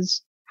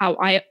practices, how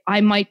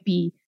I might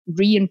be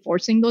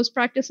reinforcing those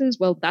practices,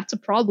 well, that's a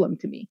problem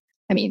to me.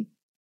 I mean,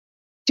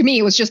 to me,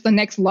 it was just the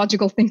next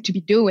logical thing to be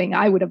doing.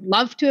 I would have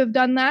loved to have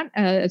done that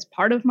as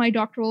part of my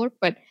doctoral work,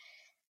 but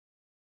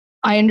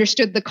I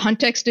understood the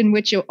context in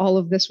which all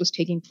of this was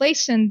taking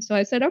place. And so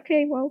I said,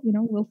 okay, well,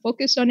 we'll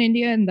focus on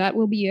India and that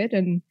will be it.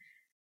 And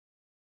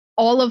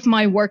all of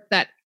my work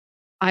that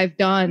I've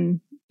done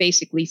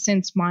basically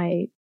since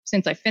I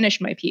finished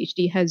my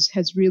PhD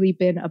has really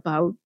been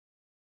about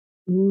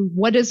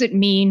what does it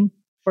mean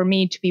for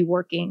me to be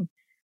working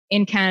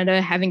in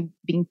Canada, having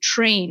been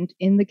trained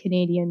in the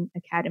Canadian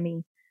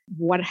Academy.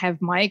 What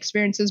have my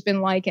experiences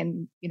been like?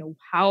 And,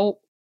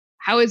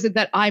 how is it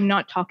that I'm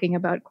not talking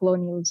about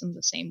colonialism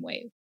the same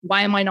way?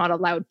 Why am I not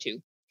allowed to?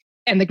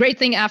 And the great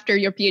thing after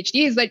your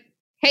PhD is that,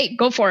 hey,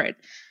 go for it.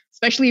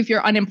 Especially if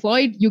you're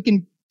unemployed, you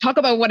can talk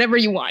about whatever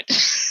you want.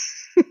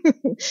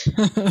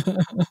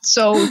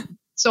 So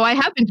I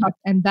have been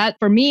talking, and that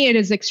for me, it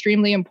is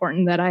extremely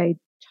important that I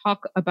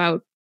talk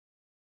about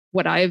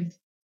what I've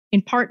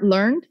in part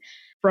learned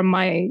from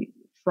my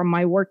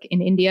work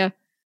in India,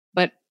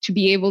 but to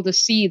be able to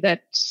see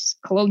that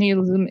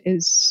colonialism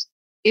is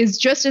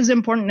just as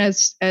important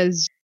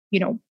as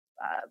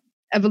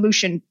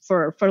evolution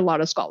for a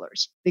lot of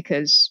scholars,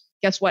 because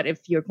guess what? If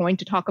you're going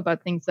to talk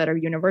about things that are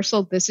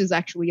universal, this is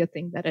actually a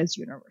thing that is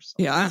universal.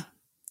 Yeah.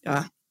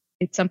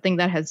 It's something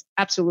that has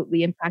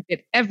absolutely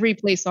impacted every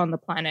place on the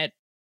planet,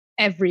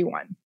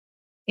 everyone,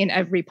 in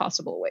every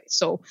possible way.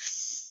 So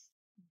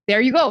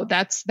there you go.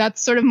 That's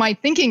sort of my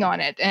thinking on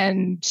it.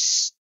 And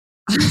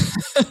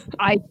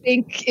I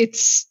think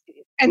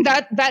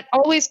that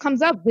always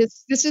comes up.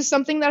 This is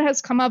something that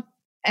has come up.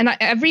 And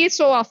every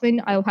so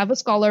often I'll have a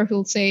scholar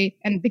who'll say,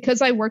 and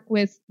because I work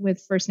with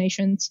First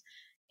Nations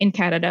in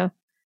Canada,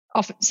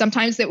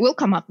 sometimes it will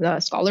come up. The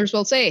scholars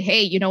will say,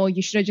 hey,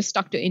 you should have just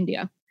stuck to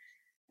India.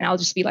 And I'll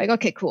just be like,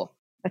 okay, cool.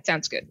 That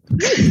sounds good.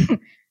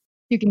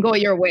 You can go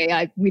your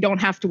way. We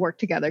don't have to work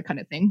together kind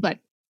of thing. But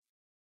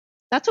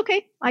that's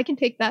okay. I can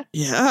take that.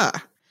 Yeah.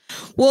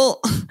 Well,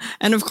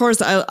 and of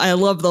course, I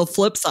love the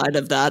flip side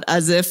of that,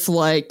 as if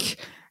like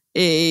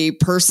a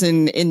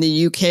person in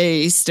the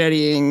UK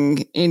studying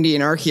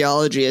Indian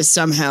archaeology is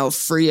somehow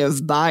free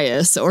of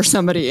bias, or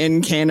somebody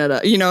in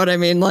Canada. You know what I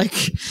mean?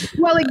 Like,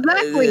 well,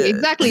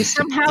 exactly.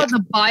 Somehow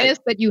the bias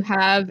that you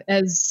have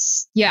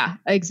as,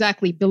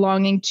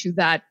 belonging to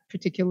that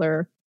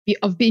particular,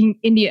 of being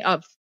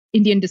of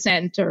Indian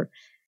descent or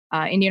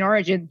Indian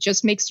origin,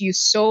 just makes you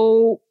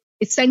so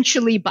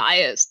essentially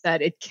biased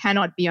that it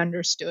cannot be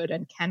understood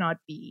and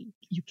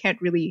you can't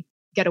really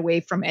get away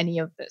from any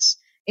of this.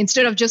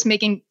 Instead of just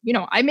making,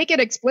 I make it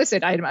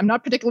explicit. I'm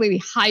not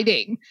particularly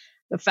hiding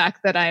the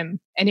fact that I'm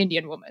an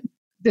Indian woman.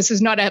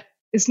 It's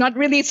not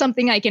really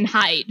something I can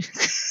hide.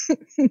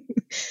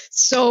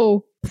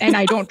 So, and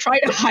I don't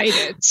try to hide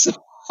it. So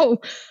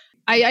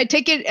I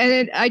take it,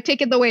 and I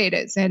take it the way it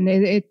is. And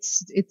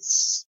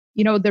it's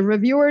the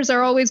reviewers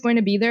are always going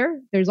to be there.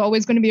 There's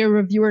always going to be a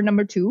reviewer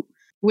number 2,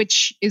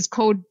 which is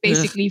code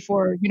basically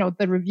for,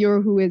 the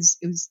reviewer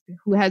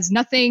who has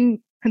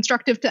nothing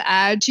constructive to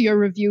add to your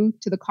review,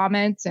 to the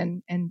comments,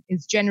 and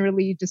is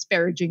generally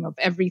disparaging of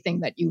everything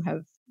that you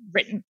have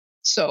written.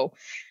 So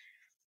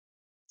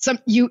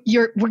we're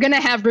going to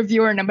have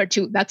reviewer number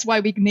 2. That's why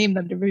we name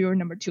them the reviewer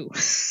number 2.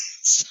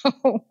 So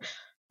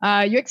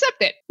you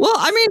accept it. Well,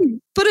 I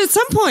mean, but at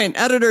some point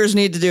editors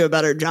need to do a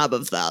better job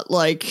of that.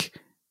 Like,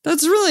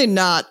 that's really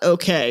not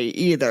okay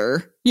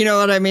either. You know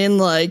what I mean?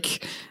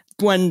 Like,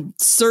 when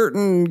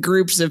certain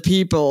groups of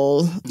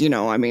people,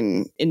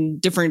 in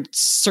different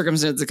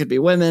circumstances, it could be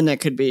women, it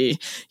could be,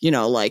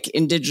 like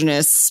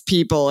indigenous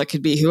people, it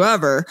could be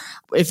whoever,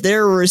 if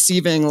they're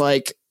receiving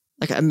like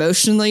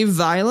emotionally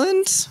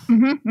violent,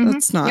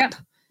 that's not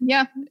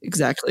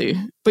exactly.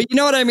 But you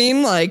know what I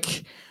mean?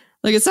 Like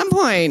at some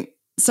point,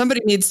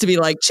 somebody needs to be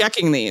like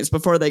checking these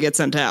before they get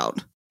sent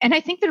out. And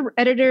I think the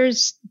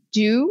editors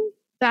do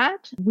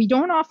that. We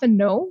don't often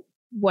know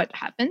what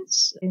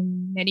happens.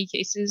 In many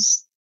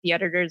cases, the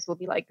editors will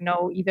be like,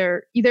 no,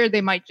 either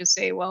they might just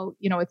say, well,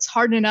 it's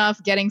hard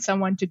enough getting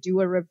someone to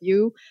do a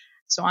review,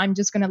 so I'm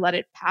just going to let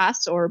it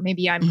pass, or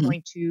maybe I'm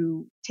going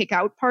to take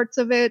out parts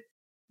of it.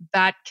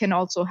 That can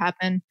also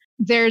happen.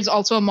 There's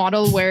also a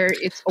model where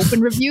it's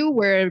open review,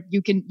 where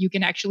you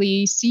can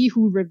actually see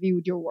who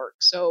reviewed your work.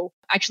 So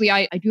actually,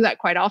 I do that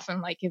quite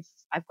often. Like, if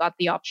I've got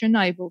the option,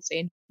 I will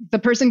say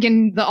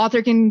the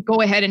author can go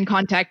ahead and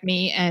contact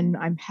me, and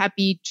I'm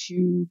happy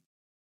to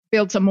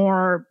build some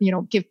more,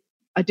 give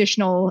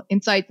additional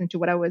insights into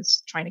what I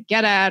was trying to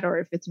get at, or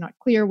if it's not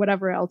clear,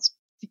 whatever else,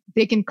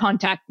 they can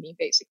contact me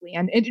basically.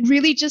 And it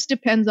really just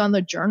depends on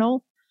the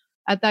journal.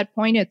 At that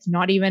point, it's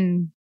not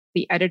even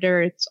the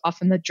editor, it's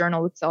often the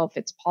journal itself,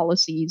 its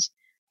policies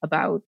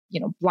about,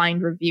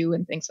 blind review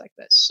and things like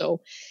this. So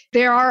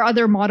there are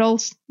other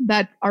models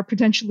that are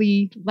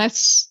potentially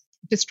less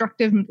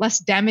destructive, less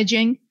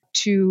damaging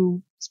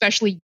to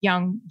especially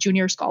young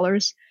junior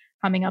scholars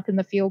coming up in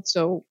the field.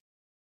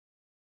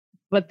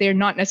 But they're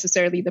not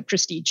necessarily the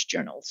prestige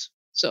journals.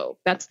 So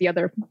that's the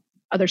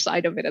other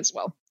side of it as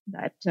well,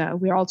 that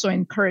we're also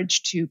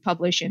encouraged to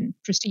publish in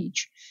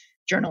prestige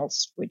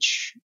journals,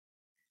 which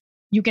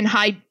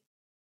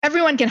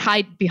everyone can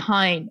hide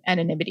behind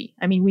anonymity.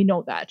 I mean, we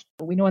know that.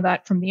 We know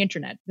that from the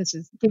internet. This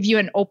give you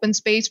an open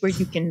space where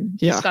you can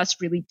discuss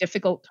really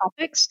difficult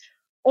topics,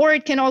 or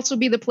it can also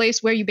be the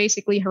place where you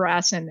basically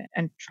harass and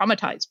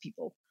traumatize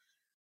people.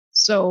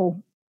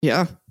 So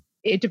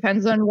it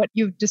depends on what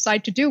you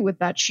decide to do with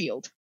that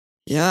shield.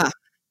 Yeah.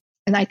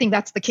 And I think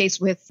that's the case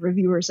with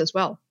reviewers as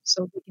well.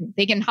 So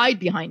they can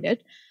hide behind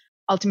it.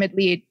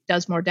 Ultimately, it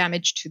does more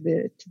damage to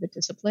the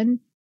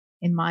discipline,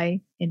 in my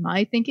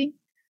thinking.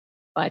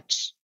 But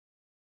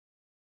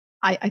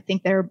I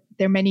think there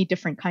are many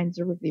different kinds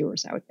of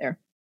reviewers out there.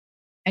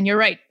 And you're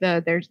right.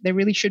 There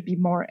really should be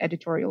more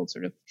editorial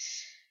sort of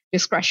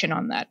discretion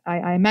on that.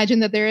 I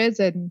imagine that there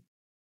is, and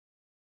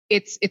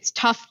it's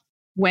tough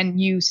when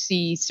you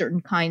see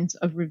certain kinds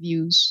of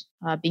reviews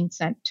being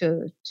sent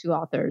to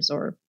authors,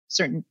 or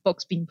certain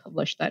books being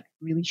published that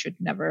really should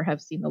never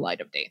have seen the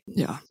light of day.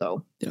 Yeah.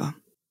 So. Yeah.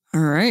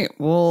 All right.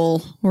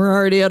 Well, we're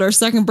already at our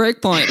second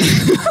break point.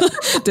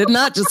 Did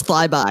not just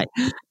fly by.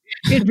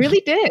 It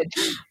really did.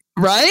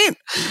 Right?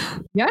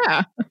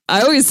 Yeah.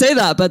 I always say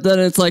that, but then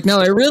it's like, no,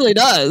 it really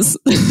does.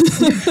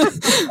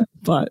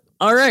 But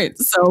all right,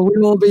 so we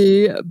will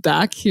be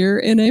back here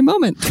in a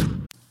moment.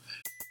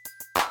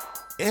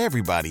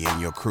 Everybody in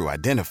your crew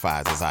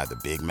identifies as either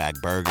Big Mac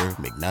Burger,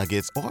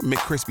 McNuggets, or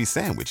McCrispy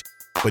Sandwich.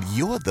 But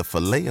you're the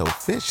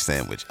Filet-O-Fish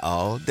Sandwich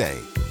all day.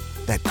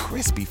 That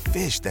crispy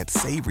fish, that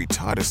savory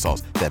tartar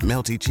sauce, that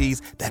melty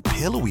cheese, that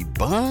pillowy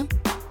bun.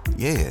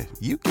 Yeah,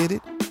 you get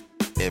it.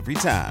 Every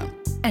time.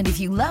 And if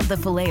you love the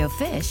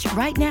Filet-O-Fish,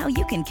 right now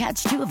you can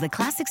catch two of the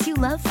classics you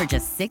love for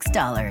just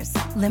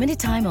 $6. Limited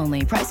time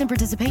only. Price and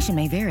participation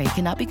may vary.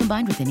 Cannot be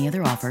combined with any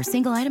other offer.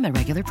 Single item at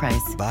regular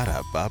price.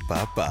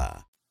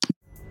 Ba-da-ba-ba-ba.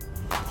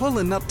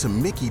 Pulling up to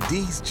Mickey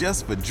D's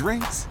just for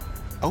drinks?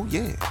 Oh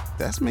yeah,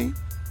 that's me.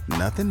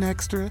 Nothing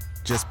extra,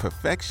 just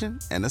perfection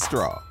and a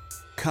straw.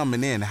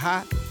 Coming in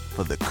hot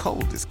for the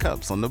coldest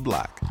cups on the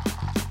block.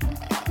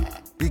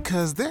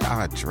 Because there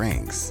are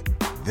drinks.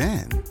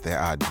 Then there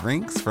are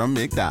drinks from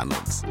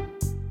McDonald's.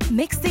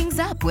 Mix things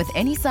up with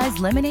any size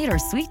lemonade or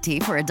sweet tea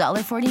for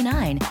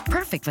 $1.49.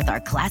 Perfect with our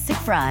classic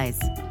fries.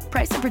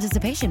 Price and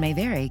participation may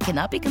vary.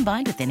 Cannot be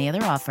combined with any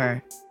other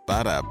offer.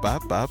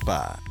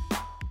 Ba-da-ba-ba-ba.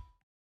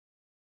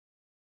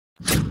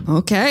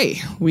 Okay,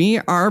 we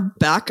are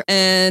back.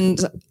 And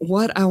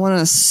what I want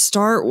to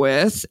start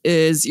with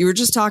is you were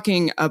just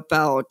talking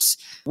about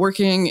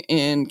working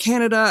in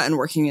Canada and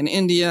working in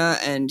India,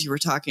 and you were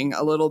talking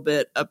a little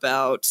bit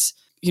about,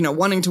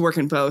 wanting to work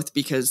in both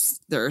because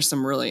there are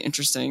some really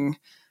interesting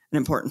and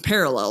important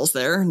parallels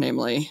there,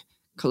 namely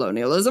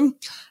colonialism.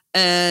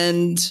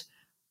 And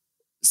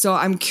so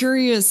I'm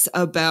curious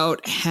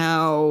about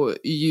how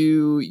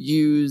you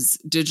use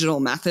digital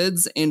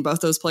methods in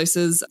both those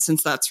places,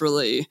 since that's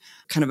really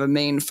kind of a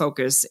main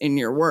focus in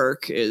your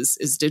work is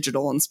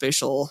digital and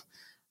spatial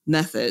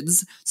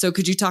methods. So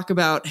could you talk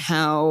about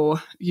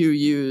how you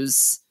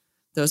use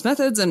those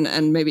methods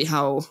and maybe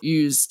how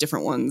you use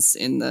different ones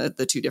in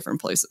the two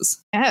different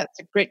places? Yeah, it's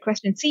a great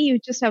question. See, you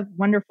just have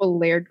wonderful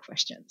layered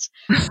questions.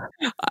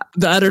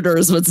 The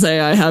editors would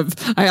say I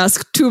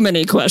ask too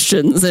many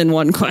questions in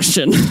one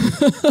question.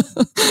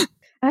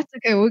 That's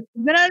okay. We're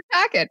going to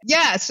unpack it.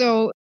 Yeah.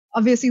 So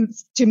obviously,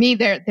 to me,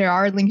 there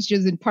are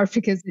linkages in part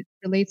because it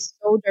relates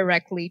so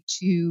directly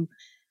to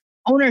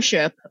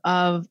ownership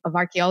of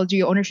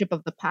archaeology, ownership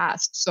of the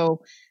past.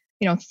 So,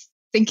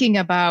 thinking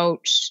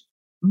about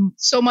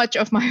so much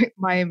of my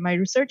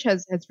research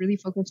has really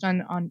focused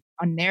on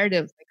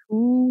narratives, like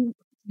who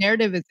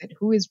narrative is it?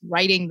 Who is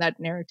writing that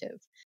narrative?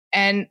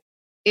 And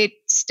it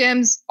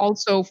stems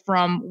also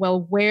from, well,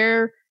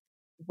 where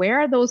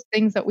are those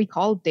things that we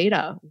call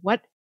data?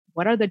 What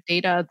are the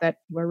data that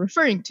we're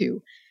referring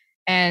to?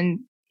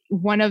 And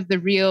one of the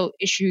real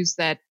issues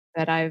that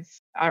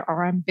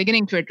I'm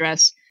beginning to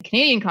address in the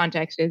Canadian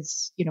context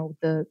is,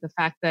 the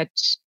fact that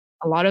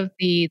a lot of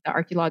the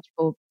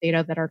archaeological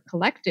data that are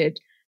collected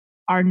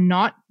are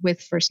not with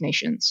First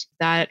Nations.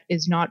 That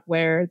is not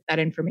where that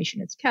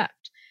information is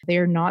kept.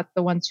 They're not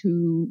the ones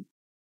who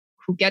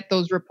get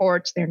those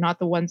reports. They're not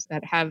the ones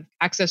that have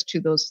access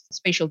to those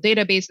spatial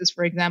databases,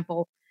 for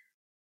example.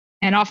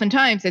 And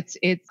oftentimes it's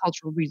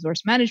cultural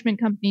resource management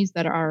companies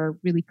that are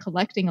really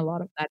collecting a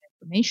lot of that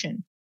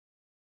information.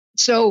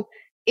 So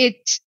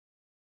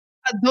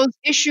those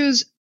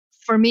issues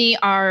for me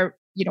are,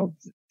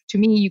 to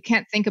me, you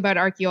can't think about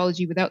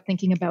archaeology without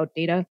thinking about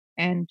data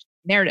and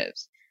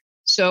narratives.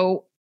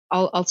 So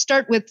I'll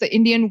start with the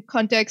Indian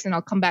context and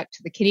I'll come back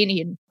to the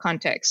Canadian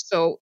context.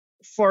 So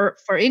for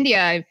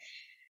India,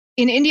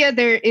 in India,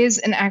 there is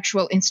an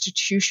actual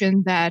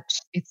institution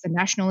it's a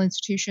national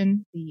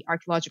institution, the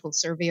Archaeological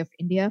Survey of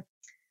India.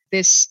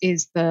 This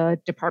is the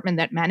department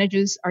that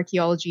manages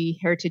archaeology,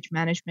 heritage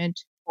management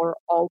for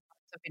all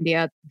parts of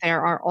India.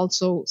 There are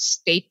also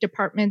state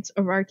departments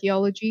of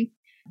archaeology.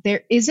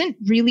 There isn't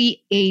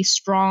really a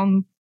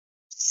strong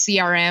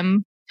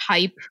CRM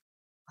type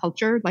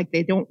culture. Like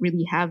they don't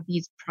really have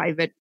these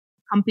private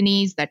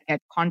companies that get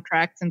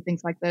contracts and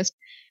things like this.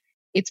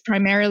 It's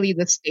primarily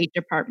the State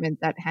Department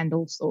that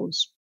handles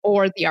those,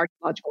 or the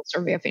Archaeological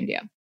Survey of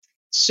India.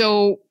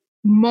 So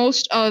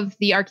most of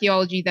the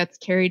archaeology that's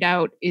carried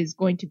out is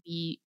going to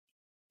be,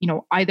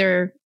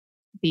 either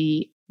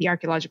the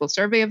Archaeological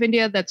Survey of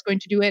India that's going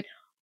to do it,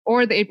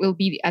 or it will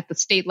be at the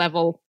state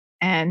level,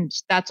 and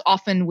that's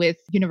often with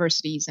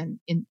universities and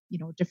in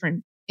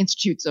different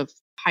institutes of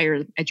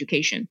higher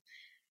education.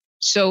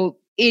 So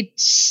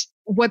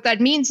what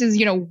that means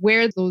is,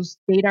 where those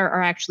data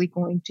are actually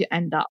going to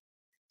end up.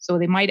 So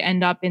they might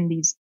end up in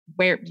these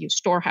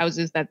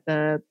storehouses that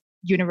the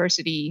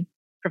university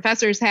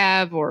professors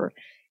have, or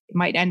it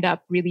might end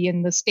up really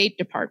in the State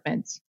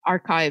Department's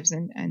archives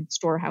and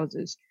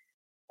storehouses.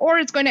 Or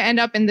it's going to end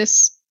up in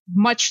this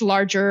much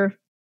larger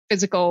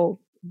physical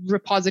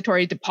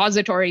depository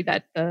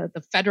that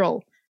the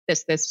federal,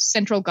 this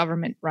central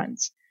government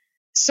runs.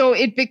 So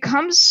it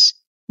becomes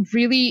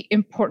really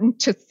important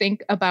to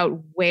think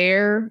about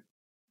where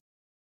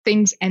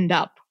things end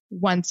up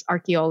once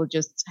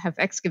archaeologists have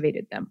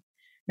excavated them.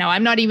 Now,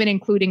 I'm not even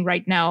including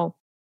right now,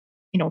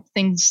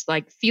 things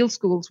like field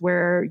schools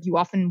where you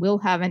often will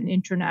have an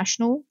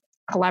international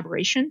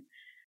collaboration.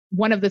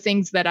 One of the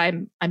things that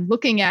I'm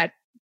looking at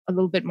a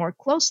little bit more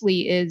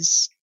closely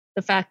is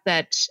the fact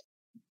that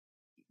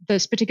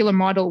this particular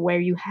model where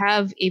you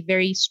have a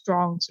very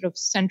strong sort of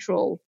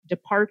central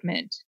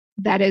department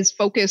that is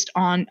focused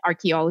on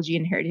archaeology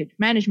and heritage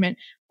management,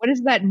 what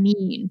does that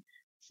mean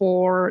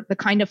for the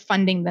kind of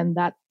funding then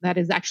that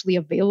is actually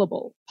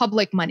available,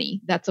 public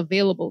money that's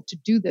available to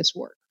do this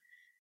work?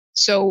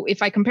 So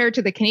if I compare it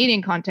to the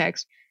Canadian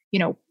context,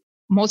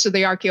 most of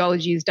the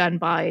archaeology is done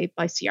by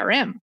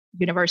CRM.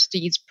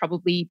 Universities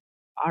probably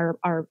are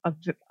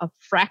a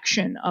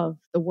fraction of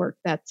the work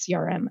that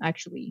CRM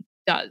actually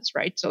does,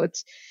 right? So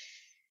it's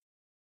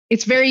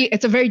a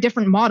very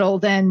different model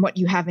than what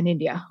you have in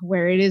India,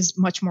 where it is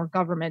much more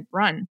government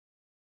run.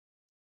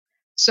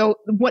 So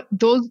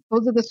those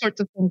are the sorts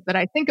of things that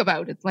I think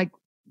about. It's like,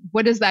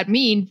 what does that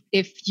mean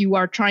if you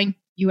are at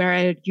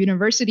a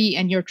university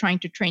and you're trying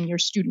to train your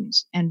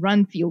students and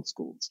run field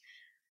schools?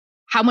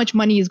 How much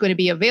money is going to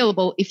be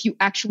available if you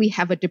actually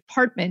have a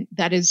department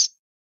that is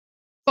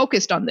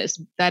focused on this,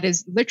 that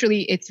is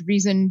literally its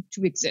reason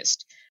to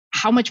exist?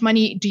 How much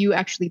money do you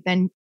actually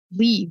then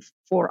leave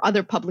for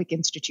other public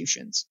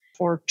institutions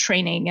for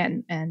training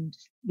and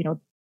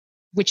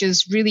which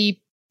is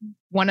really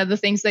one of the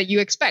things that you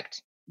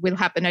expect will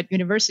happen at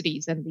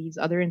universities and these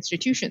other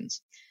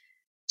institutions.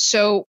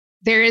 So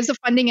there is a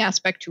funding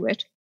aspect to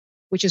it,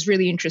 which is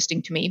really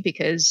interesting to me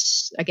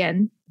because,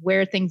 again,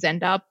 where things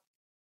end up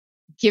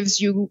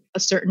gives you a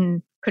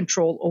certain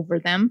control over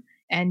them,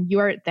 and you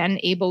are then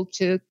able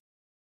to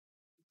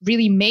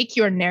really make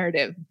your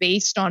narrative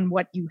based on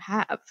what you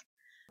have.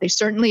 They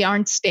certainly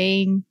aren't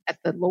staying at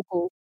the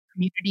local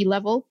community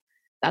level.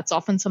 That's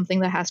often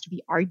something that has to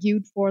be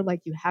argued for.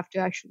 Like, you have to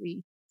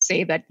actually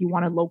say that you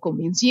want a local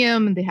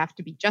museum and they have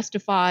to be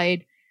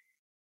justified.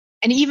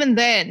 And even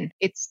then,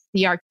 it's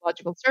the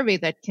Archaeological Survey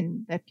that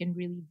can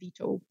really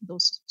veto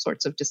those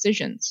sorts of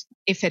decisions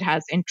if it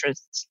has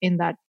interests in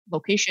that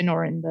location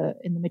or in the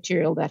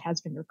material that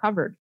has been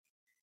recovered.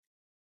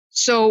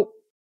 So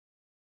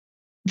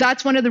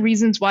that's one of the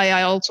reasons why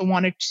I also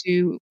wanted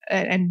to,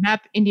 and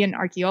Map Indian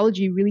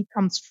Archaeology really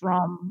comes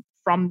from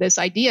this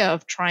idea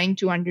of trying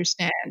to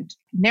understand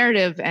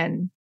narrative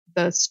and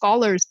the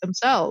scholars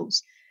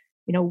themselves.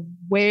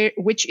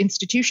 Which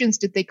institutions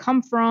did they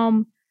come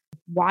from?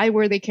 Why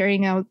were they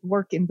carrying out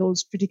work in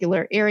those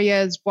particular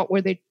areas? What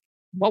were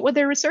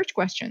their research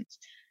questions?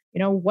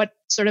 What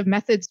sort of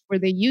methods were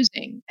they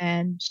using?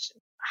 And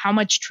how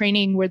much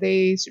training were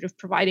they sort of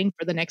providing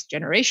for the next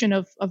generation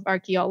of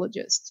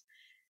archaeologists?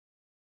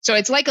 So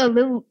it's like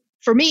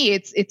for me,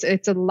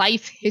 it's a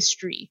life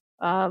history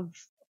of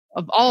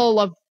all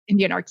of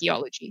Indian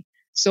archaeology.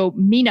 So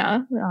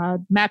MINA,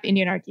 Map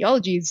Indian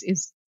Archaeology,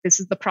 this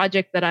is the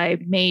project that I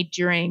made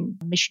during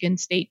Michigan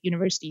State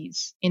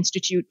University's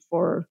Institute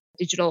for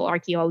Digital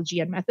Archaeology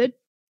and Method.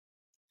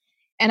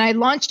 And I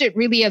launched it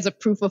really as a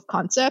proof of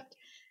concept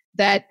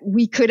that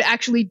we could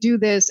actually do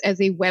this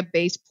as a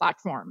web-based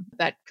platform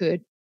that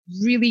could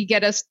really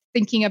get us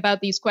thinking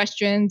about these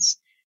questions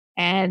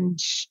and,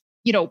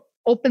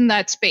 open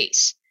that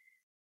space.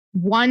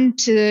 One,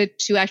 to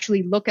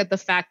actually look at the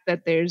fact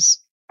that there's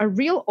a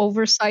real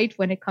oversight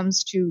when it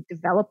comes to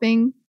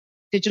developing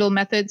digital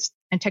methods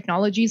and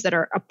technologies that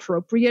are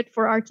appropriate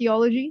for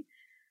archaeology.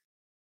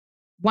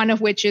 One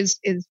of which is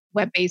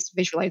web-based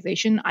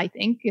visualization. I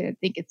think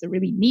it's a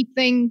really neat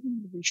thing.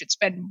 We should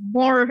spend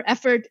more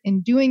effort in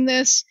doing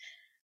this,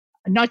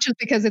 not just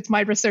because it's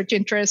my research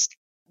interest,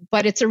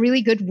 but it's a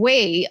really good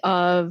way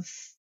of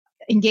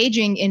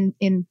engaging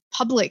in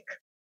public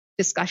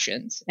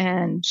discussions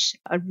and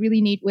a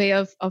really neat way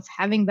of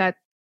having that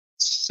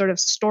sort of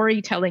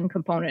storytelling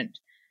component.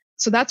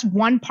 So that's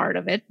one part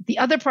of it. The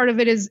other part of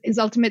it is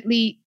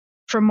ultimately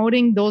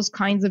promoting those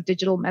kinds of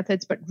digital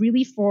methods, but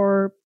really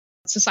for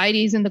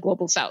societies in the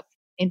global south,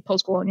 in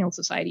post-colonial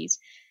societies,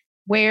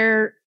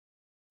 where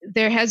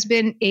there has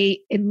been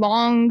a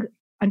long,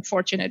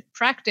 unfortunate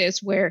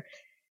practice where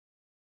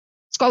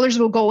scholars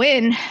will go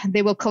in,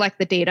 they will collect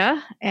the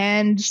data,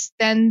 and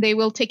then they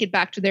will take it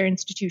back to their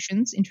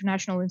institutions,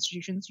 international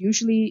institutions,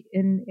 usually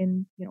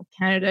in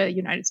Canada,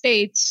 United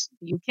States,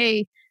 the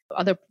UK,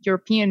 other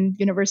European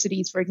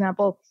universities, for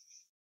example.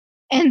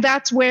 And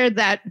that's where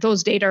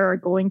those data are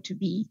going to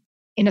be,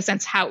 in a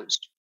sense,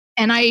 housed.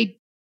 And I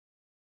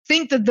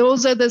think that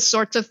those are the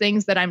sorts of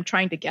things that I'm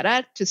trying to get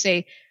at, to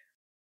say,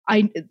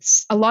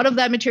 a lot of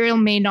that material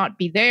may not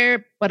be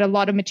there, but a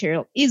lot of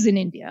material is in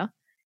India.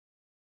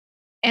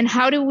 And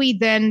how do we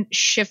then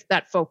shift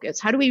that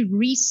focus? How do we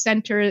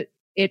recenter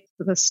it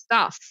to the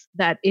stuff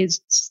that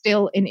is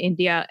still in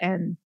India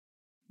and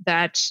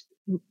that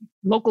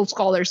local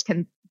scholars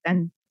can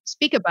then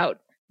speak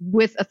about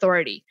with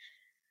authority?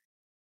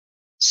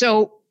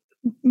 So,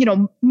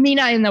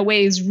 MINA in a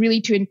way is really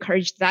to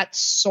encourage that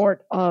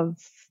sort of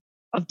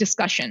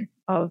discussion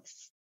of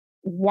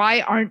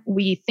why aren't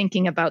we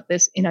thinking about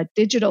this in a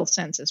digital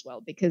sense as well?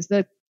 Because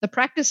the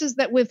practices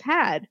that we've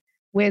had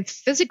with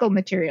physical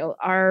material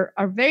are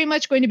very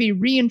much going to be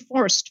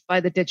reinforced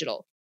by the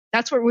digital.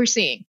 That's what we're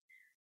seeing.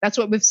 That's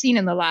what we've seen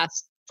in the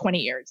last 20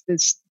 years.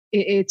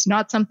 It's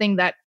not something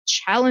that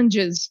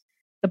challenges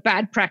the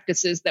bad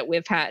practices that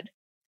we've had.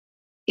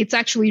 It's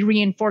actually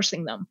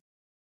reinforcing them.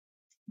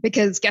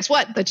 Because guess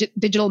what? The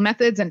digital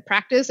methods and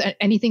practice and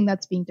anything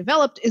that's being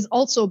developed is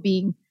also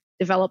being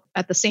developed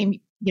at the same,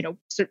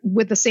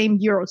 with the same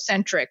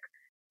Eurocentric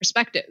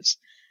perspectives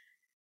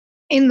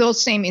in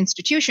those same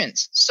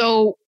institutions.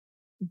 So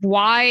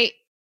why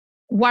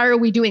are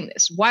we doing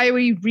this? Why are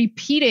we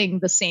repeating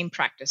the same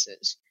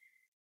practices?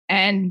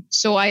 And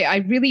so I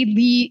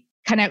really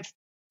kind of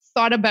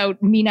thought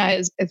about MENA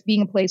as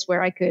being a place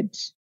where I could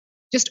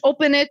just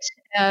open it,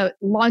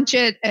 launch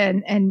it,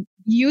 and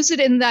use it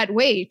in that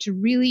way to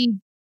really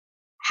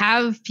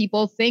have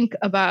people think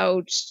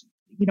about,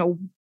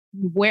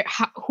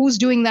 who's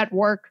doing that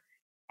work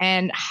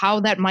and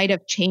how that might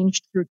have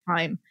changed through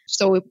time.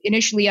 So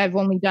initially, I've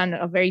only done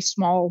a very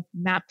small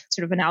map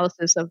sort of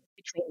analysis of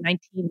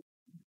between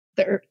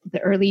the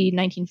early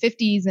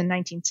 1950s and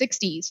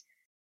 1960s,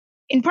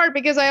 in part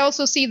because I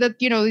also see that,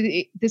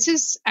 this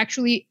is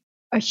actually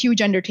a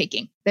huge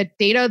undertaking, that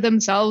data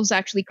themselves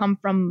actually come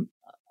from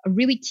a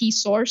really key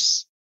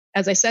source.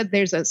 As I said,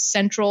 there's a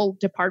central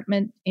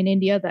department in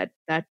India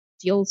that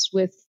deals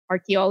with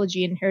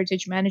archaeology and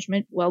heritage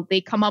management. Well,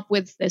 they come up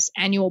with this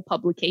annual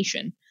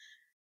publication,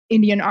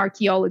 Indian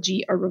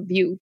Archaeology, a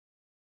Review.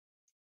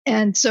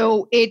 And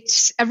so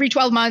it's every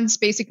 12 months,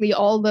 basically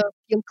all the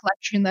field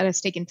collection that has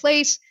taken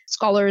place,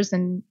 scholars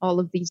and all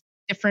of these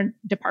different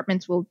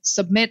departments will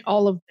submit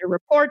all of their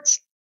reports,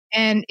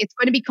 and it's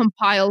going to be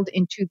compiled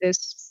into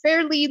this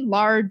fairly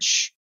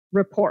large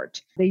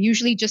report. They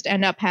usually just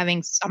end up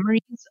having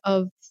summaries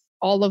of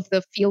all of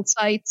the field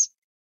sites,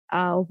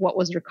 what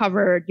was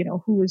recovered,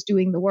 who was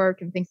doing the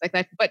work and things like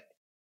that. But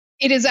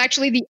it is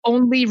actually the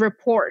only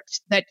report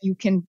that you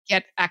can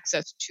get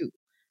access to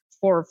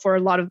for a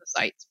lot of the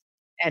sites.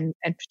 And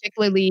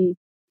particularly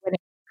when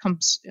it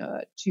comes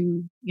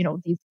to,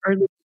 these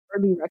early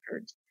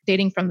records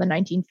dating from the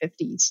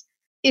 1950s.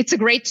 It's a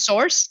great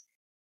source.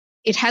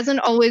 It hasn't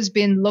always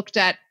been looked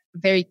at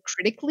very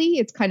critically.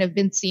 It's kind of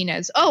been seen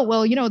as, oh,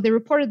 well, they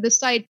reported this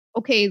site.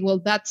 Okay, well,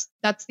 that's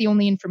the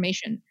only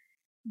information.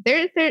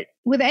 There,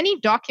 with any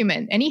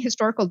document, any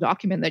historical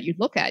document that you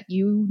look at,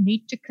 you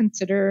need to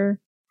consider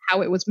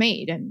how it was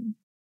made and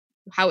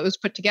how it was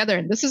put together.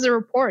 And this is a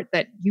report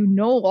that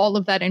all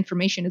of that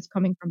information is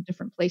coming from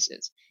different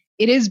places.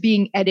 It is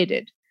being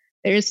edited.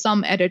 There is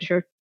some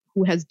editor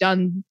who has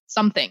done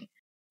something.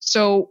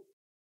 So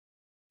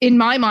in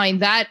my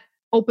mind, that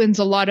opens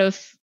a lot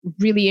of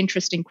really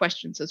interesting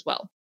questions as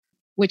well,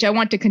 which I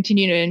want to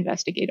continue to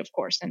investigate, of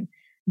course. And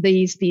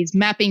these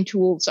mapping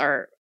tools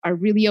are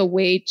really a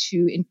way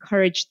to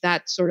encourage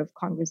that sort of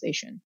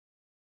conversation.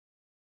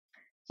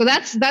 So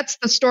that's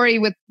the story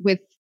with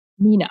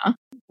MENA,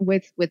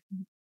 with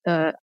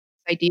the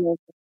idea of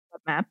the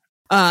map.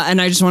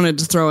 And I just wanted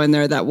to throw in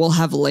there that we'll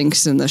have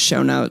links in the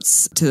show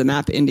notes to the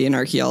Map Indian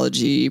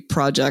Archaeology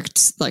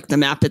project, like the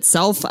map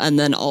itself. And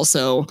then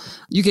also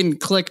you can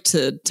click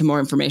to more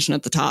information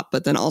at the top,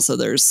 but then also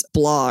there's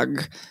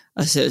blog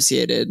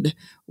associated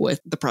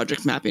with the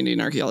project Map Indian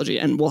Archaeology.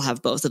 And we'll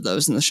have both of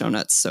those in the show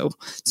notes so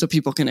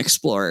people can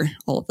explore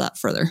all of that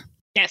further.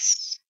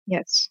 Yes.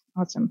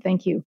 Awesome.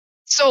 Thank you.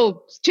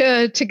 So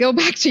to go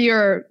back to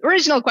your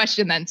original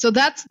question then, so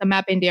that's the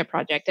Map India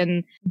project,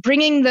 and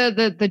bringing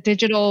the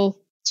digital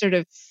sort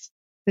of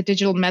the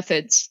digital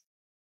methods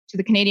to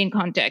the Canadian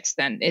context,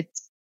 then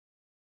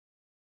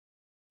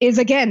is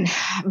again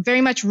very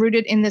much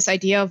rooted in this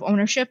idea of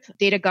ownership.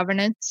 Data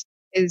governance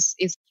is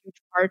a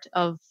huge part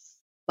of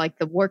like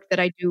the work that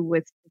I do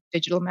with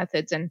digital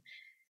methods. And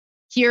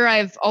here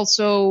I've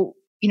also,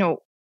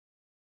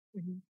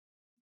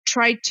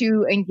 tried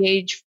to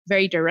engage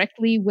very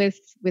directly with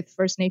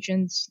First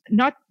Nations,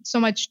 not so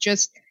much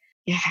just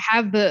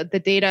have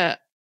the data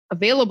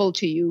available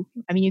to you.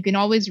 I mean, you can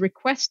always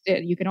request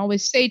it. You can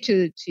always say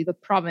to the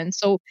province.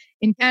 So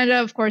in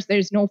Canada, of course,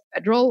 there's no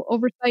federal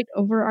oversight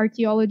over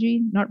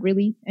archaeology, not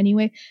really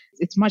anyway.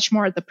 It's much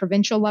more at the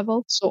provincial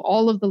level. So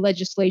all of the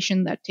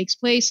legislation that takes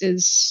place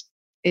is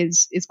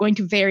going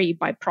to vary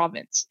by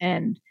province.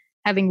 And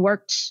having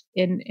worked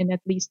in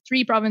at least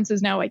 3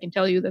 provinces now, I can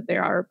tell you that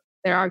there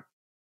are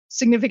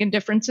significant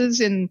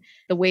differences in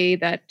the way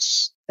that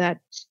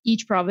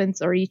each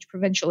province or each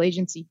provincial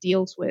agency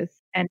deals with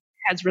and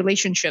has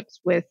relationships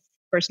with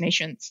First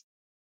Nations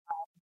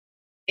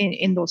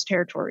in those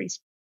territories.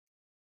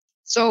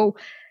 So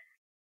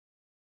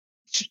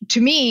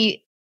to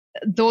me,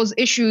 those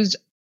issues,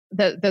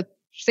 the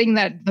thing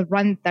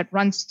that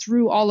runs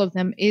through all of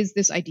them is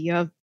this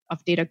idea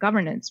of data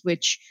governance,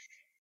 which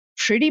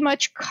pretty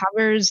much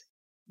covers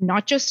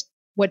not just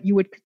what you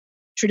would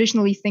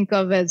traditionally think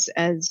of as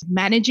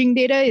managing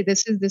data.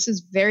 This is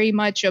very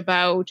much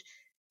about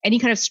any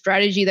kind of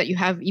strategy that you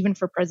have, even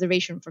for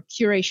preservation, for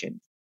curation,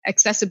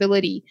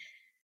 accessibility,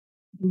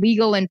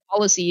 legal and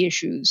policy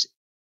issues.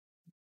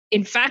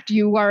 In fact,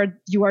 you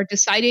are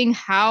deciding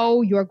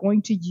how you are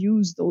going to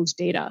use those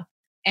data.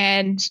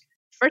 And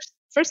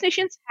First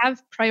Nations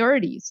have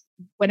priorities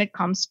when it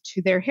comes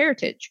to their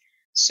heritage.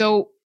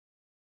 So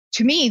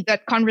to me,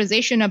 that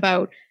conversation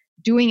about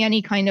doing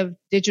any kind of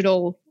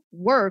digital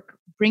work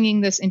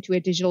bringing this into a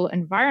digital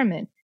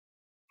environment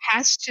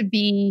has to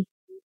be,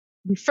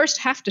 we first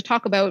have to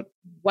talk about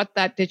what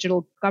that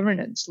digital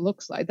governance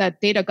looks like,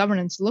 that data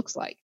governance looks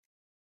like.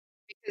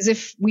 Because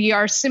if we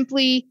are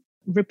simply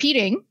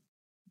repeating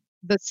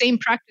the same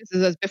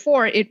practices as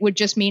before, it would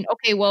just mean,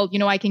 okay, well,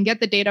 I can get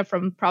the data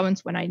from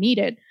province when I need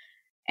it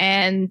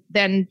and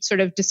then sort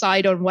of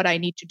decide on what I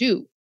need to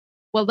do.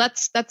 Well,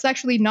 that's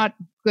actually not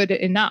good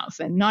enough,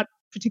 and not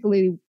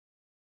particularly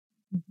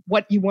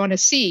what you want to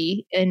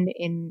see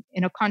in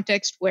a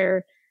context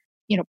where,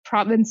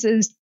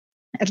 provinces,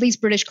 at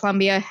least British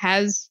Columbia,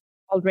 has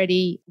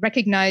already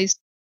recognized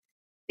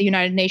the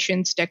United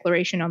Nations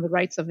Declaration on the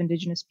Rights of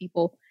Indigenous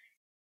People,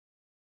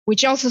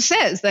 which also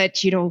says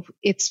that,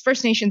 it's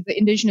First Nations, the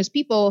Indigenous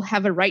people,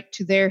 have a right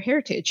to their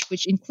heritage,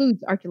 which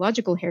includes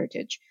archaeological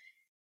heritage.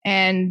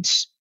 And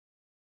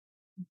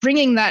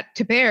bringing that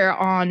to bear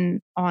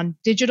on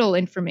digital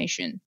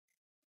information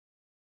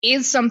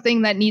is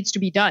something that needs to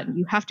be done.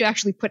 You have to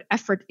actually put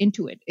effort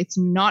into it. It's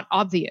not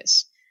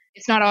obvious.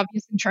 It's not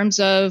obvious in terms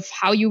of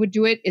how you would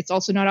do it. It's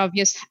also not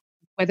obvious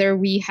whether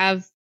we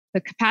have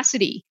the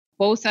capacity,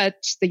 both at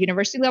the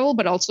university level,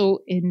 but also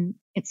in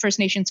First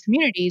Nations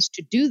communities,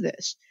 to do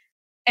this.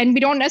 And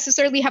we don't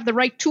necessarily have the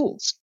right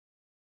tools.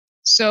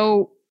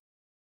 So,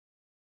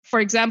 for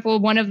example,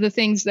 one of the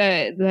things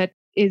that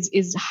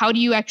is how do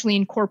you actually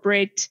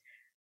incorporate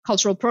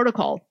cultural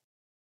protocol?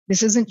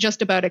 This isn't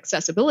just about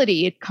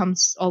accessibility. It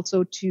comes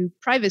also to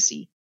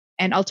privacy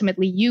and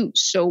ultimately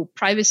use. So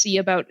privacy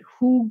about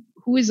who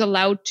is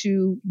allowed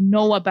to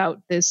know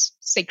about this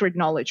sacred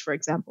knowledge, for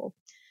example.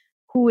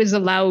 Who is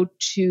allowed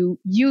to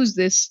use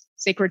this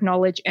sacred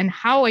knowledge, and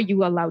how are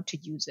you allowed to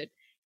use it?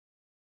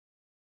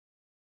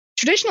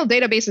 Traditional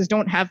databases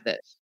don't have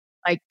this.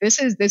 Like, this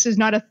is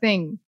not a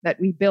thing that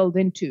we build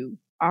into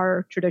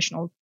our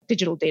traditional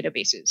digital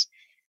databases.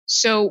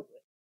 So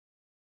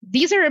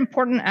these are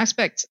important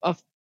aspects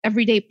of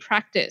everyday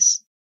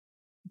practice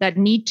that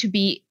need to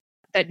be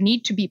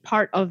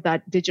part of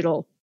that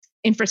digital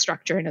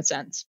infrastructure, in a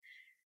sense.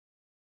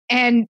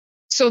 And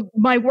so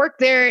my work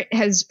there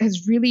has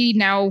really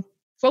now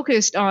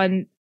focused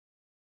on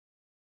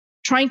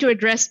trying to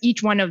address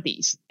each one of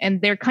these.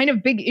 And they're kind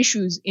of big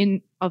issues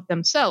in of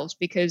themselves,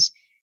 because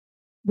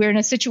we're in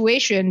a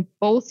situation,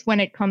 both when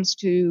it comes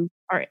to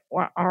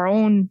our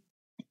own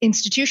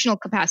institutional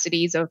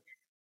capacities of,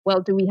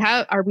 well,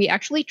 are we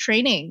actually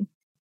training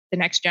the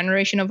next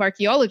generation of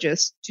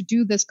archaeologists to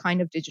do this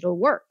kind of digital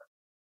work?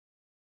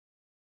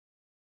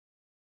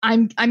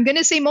 I'm going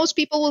to say most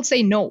people will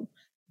say no.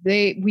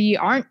 We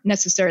aren't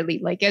necessarily,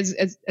 like,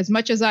 as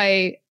much as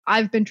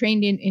I've been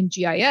trained in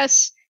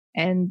GIS,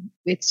 and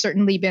it's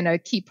certainly been a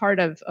key part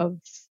of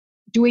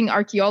doing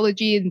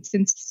archaeology, and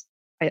since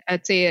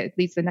I'd say at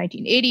least the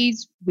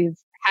 1980s. We've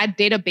had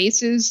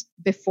databases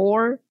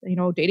before,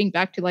 dating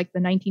back to like the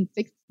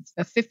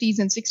 1950s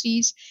and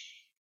 60s.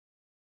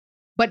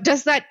 But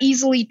does that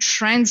easily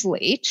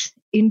translate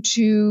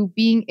into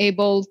being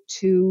able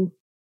to,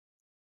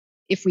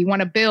 if we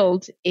want to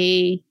build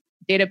a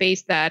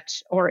database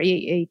or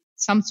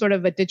some sort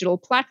of a digital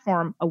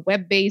platform, a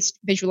web-based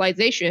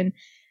visualization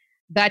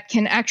that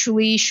can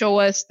actually show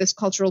us this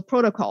cultural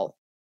protocol?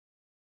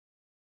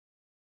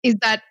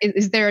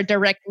 Is there a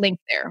direct link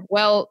there?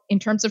 Well, in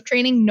terms of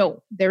training,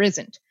 no, there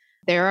isn't.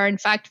 There are, in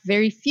fact,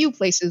 very few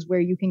places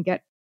where you can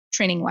get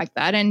training like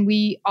that. And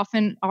we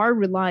often are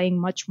relying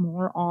much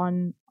more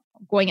on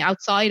going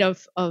outside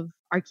of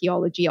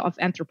archaeology, of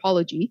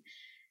anthropology,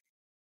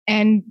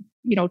 and,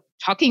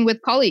 talking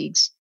with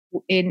colleagues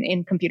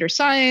in computer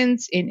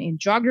science, in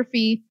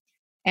geography,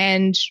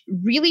 and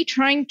really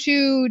trying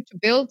to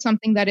build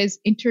something that is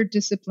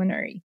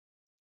interdisciplinary,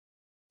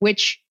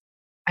 which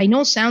I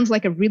know sounds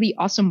like a really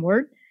awesome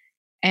word,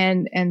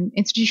 and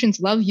institutions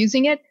love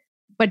using it,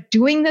 but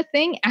doing the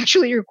thing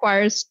actually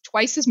requires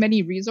twice as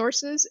many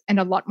resources and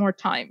a lot more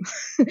time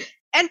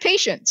and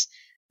patience.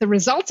 The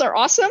results are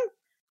awesome,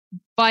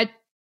 but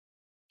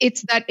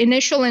it's that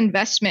initial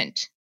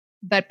investment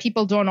that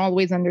people don't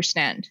always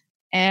understand.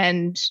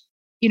 And,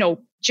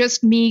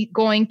 just me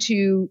going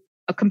to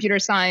a computer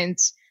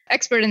science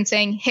expert and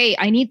saying, hey,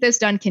 I need this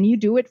done. Can you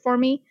do it for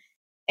me?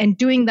 And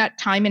doing that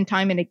time and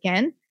time and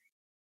again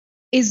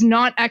is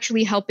not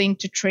actually helping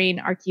to train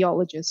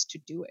archaeologists to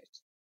do it.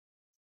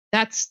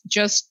 That's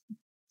just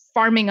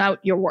farming out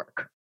your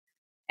work.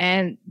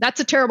 And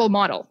that's a terrible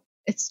model.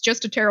 It's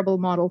just a terrible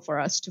model for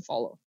us to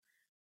follow.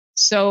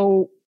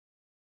 So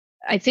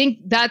I think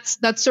that's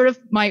sort of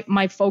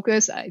my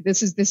focus.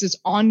 This is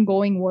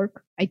ongoing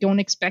work. I don't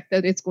expect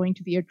that it's going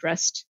to be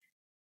addressed,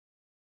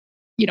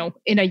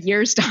 in a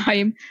year's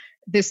time.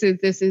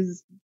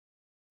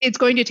 It's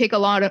going to take a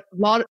lot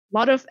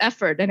of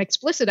effort and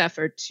explicit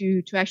effort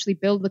to actually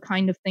build the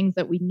kind of things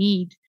that we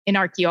need in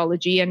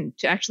archaeology, and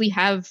to actually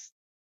have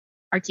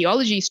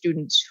archaeology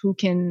students who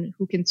can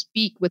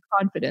speak with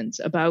confidence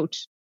about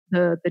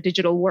the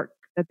digital work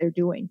that they're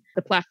doing,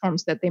 the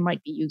platforms that they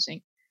might be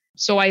using.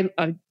 So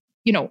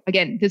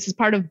again, this is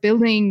part of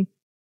building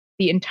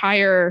the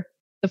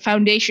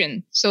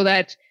foundation, so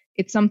that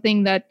It's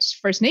something that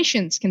First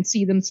Nations can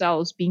see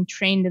themselves being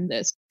trained in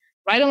this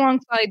right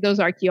alongside those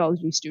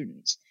archaeology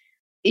students.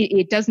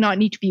 It does not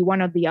need to be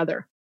one or the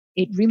other.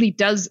 It really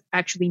does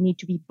actually need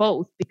to be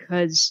both,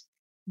 because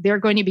they're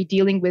going to be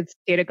dealing with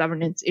data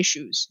governance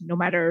issues no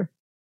matter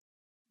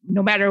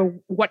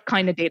what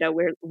kind of data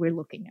we're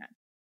looking at.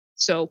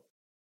 So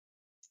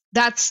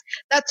that's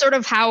sort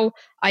of how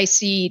I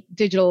see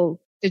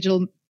digital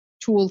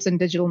tools and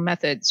digital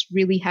methods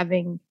really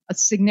having a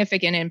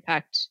significant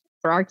impact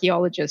for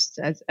archaeologists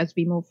as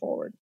we move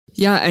forward.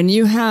 Yeah, and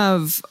you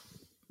have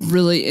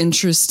really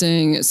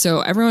interesting.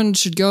 So everyone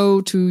should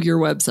go to your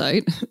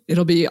website.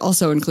 It'll be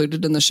also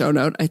included in the show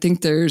note. I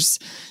think there's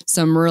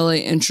some really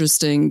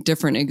interesting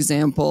different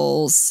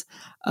examples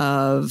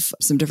of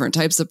some different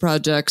types of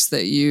projects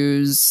that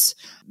use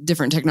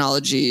different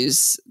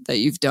technologies that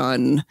you've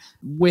done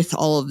with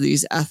all of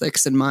these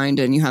ethics in mind.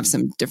 And you have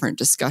some different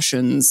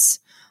discussions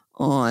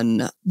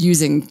on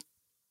using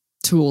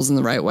tools in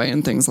the right way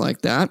and things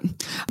like that.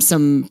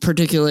 Some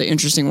particularly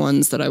interesting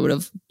ones that I would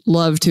have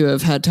loved to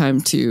have had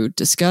time to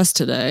discuss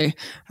today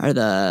are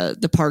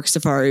the Park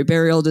Safari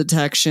burial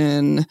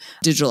detection,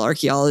 digital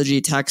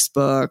archaeology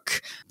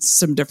textbook,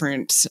 some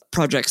different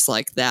projects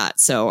like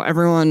that. So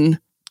everyone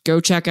go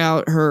check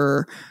out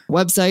her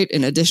website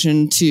in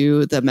addition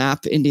to the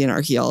MAP Indian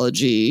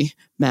Archaeology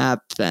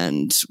map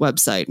and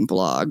website and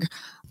blog.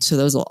 So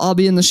those will all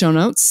be in the show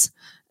notes.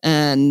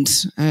 And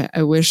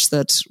I wish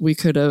that we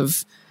could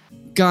have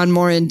gone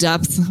more in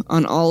depth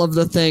on all of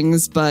the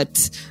things,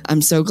 but I'm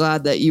so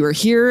glad that you were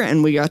here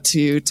and we got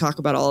to talk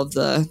about all of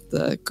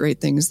the great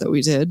things that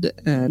we did.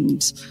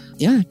 And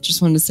yeah,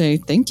 just wanted to say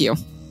thank you.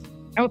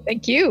 Oh,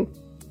 thank you.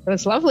 That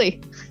was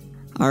lovely.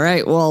 All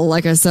right. Well,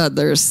 like I said,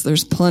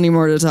 there's plenty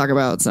more to talk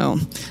about, so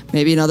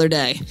maybe another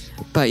day.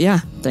 But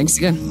yeah, thanks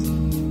again.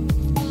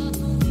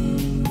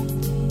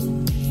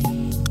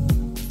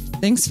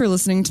 Thanks for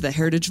listening to the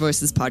Heritage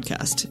Voices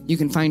podcast. You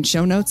can find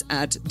show notes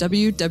at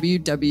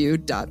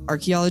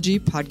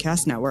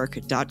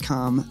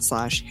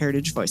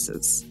www.archaeologypodcastnetwork.com/Heritage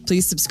Voices.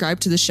 Please subscribe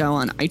to the show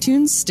on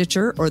iTunes,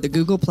 Stitcher, or the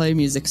Google Play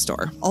Music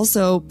Store.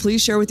 Also,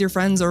 please share with your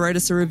friends or write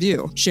us a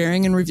review.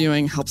 Sharing and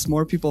reviewing helps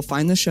more people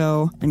find the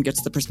show and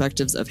gets the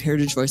perspectives of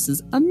Heritage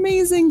Voices'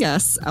 amazing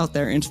guests out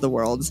there into the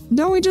world.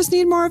 Don't we just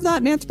need more of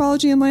that in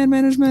anthropology and land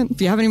management? If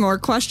you have any more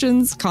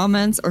questions,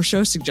 comments, or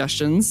show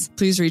suggestions,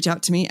 please reach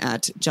out to me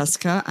at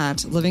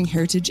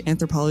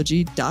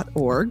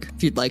jessica@livingheritageanthropology.org.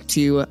 If you'd like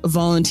to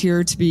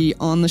volunteer to be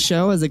on the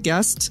show as a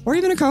guest or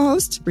even a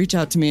co-host, reach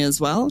out to me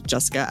as well,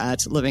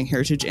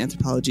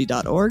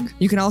 jessica@livingheritageanthropology.org.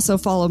 You can also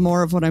follow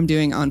more of what I'm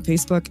doing on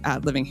Facebook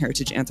at Living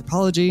Heritage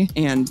Anthropology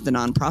and the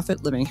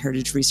nonprofit Living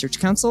Heritage Research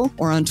Council,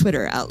 or on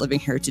Twitter at Living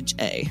Heritage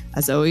A.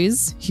 As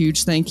always,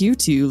 huge thank you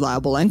to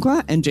Lyle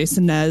Belenkwa and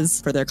Jason Nez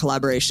for their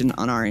collaboration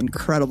on our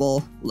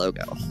incredible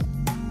logo.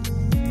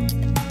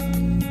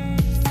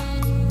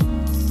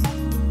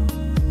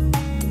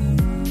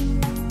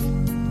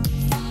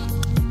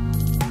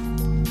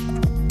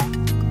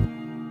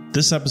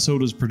 This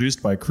episode was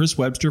produced by Chris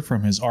Webster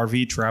from his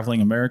RV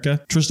Traveling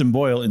America, Tristan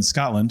Boyle in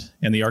Scotland,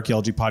 and the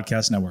Archaeology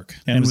Podcast Network,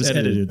 and was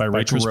edited by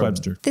Rachel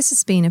Webster. This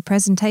has been a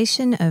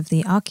presentation of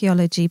the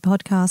Archaeology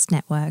Podcast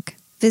Network.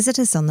 Visit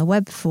us on the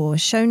web for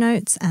show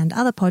notes and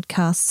other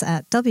podcasts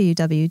at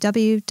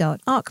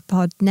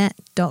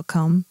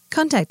www.archpodnet.com.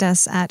 Contact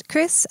us at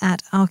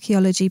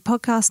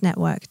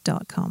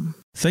chris@archaeologypodcastnetwork.com.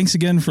 Thanks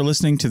again for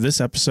listening to this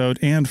episode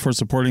and for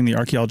supporting the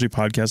Archaeology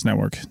Podcast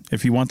Network.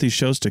 If you want these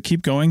shows to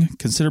keep going,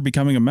 consider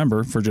becoming a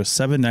member for just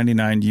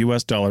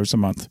 $7.99 a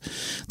month.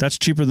 That's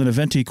cheaper than a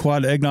venti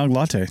quad eggnog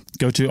latte.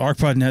 Go to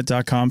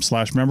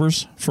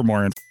archpodnet.com/members for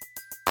more info.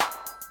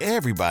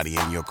 Everybody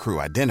in your crew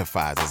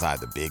identifies as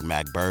either Big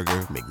Mac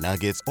Burger,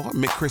 McNuggets, or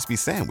McCrispy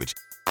Sandwich.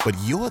 But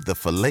you're the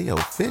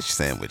Filet-O-Fish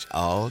Sandwich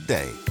all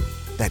day.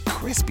 That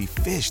crispy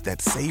fish,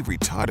 that savory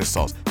tartar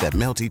sauce, that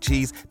melty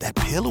cheese, that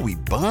pillowy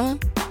bun.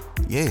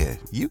 Yeah,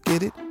 you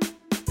get it.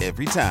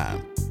 Every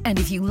time. And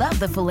if you love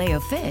the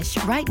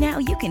Filet-O-Fish, right now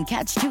you can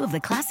catch two of the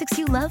classics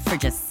you love for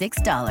just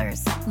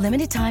 $6.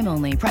 Limited time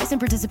only. Price and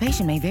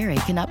participation may vary.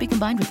 Cannot be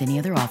combined with any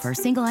other offer.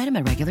 Single item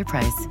at regular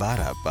price.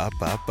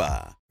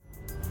 Ba-da-ba-ba-ba.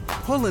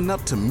 Pulling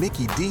up to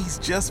Mickey D's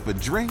just for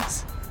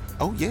drinks?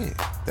 Oh yeah,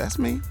 that's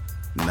me.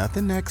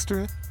 Nothing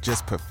extra,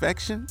 just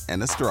perfection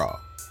and a straw.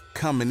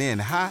 Coming in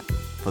hot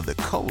for the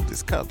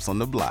coldest cups on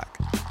the block.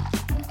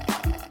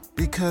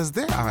 Because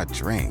there are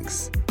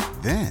drinks.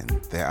 Then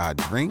there are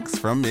drinks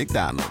from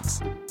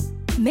McDonald's.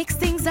 Mix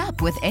things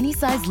up with any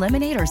size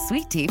lemonade or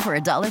sweet tea for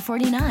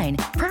 $1.49.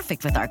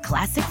 Perfect with our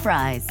classic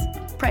fries.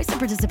 Price and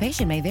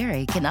participation may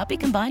vary. Cannot be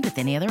combined with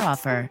any other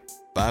offer.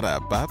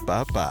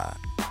 Ba-da-ba-ba-ba.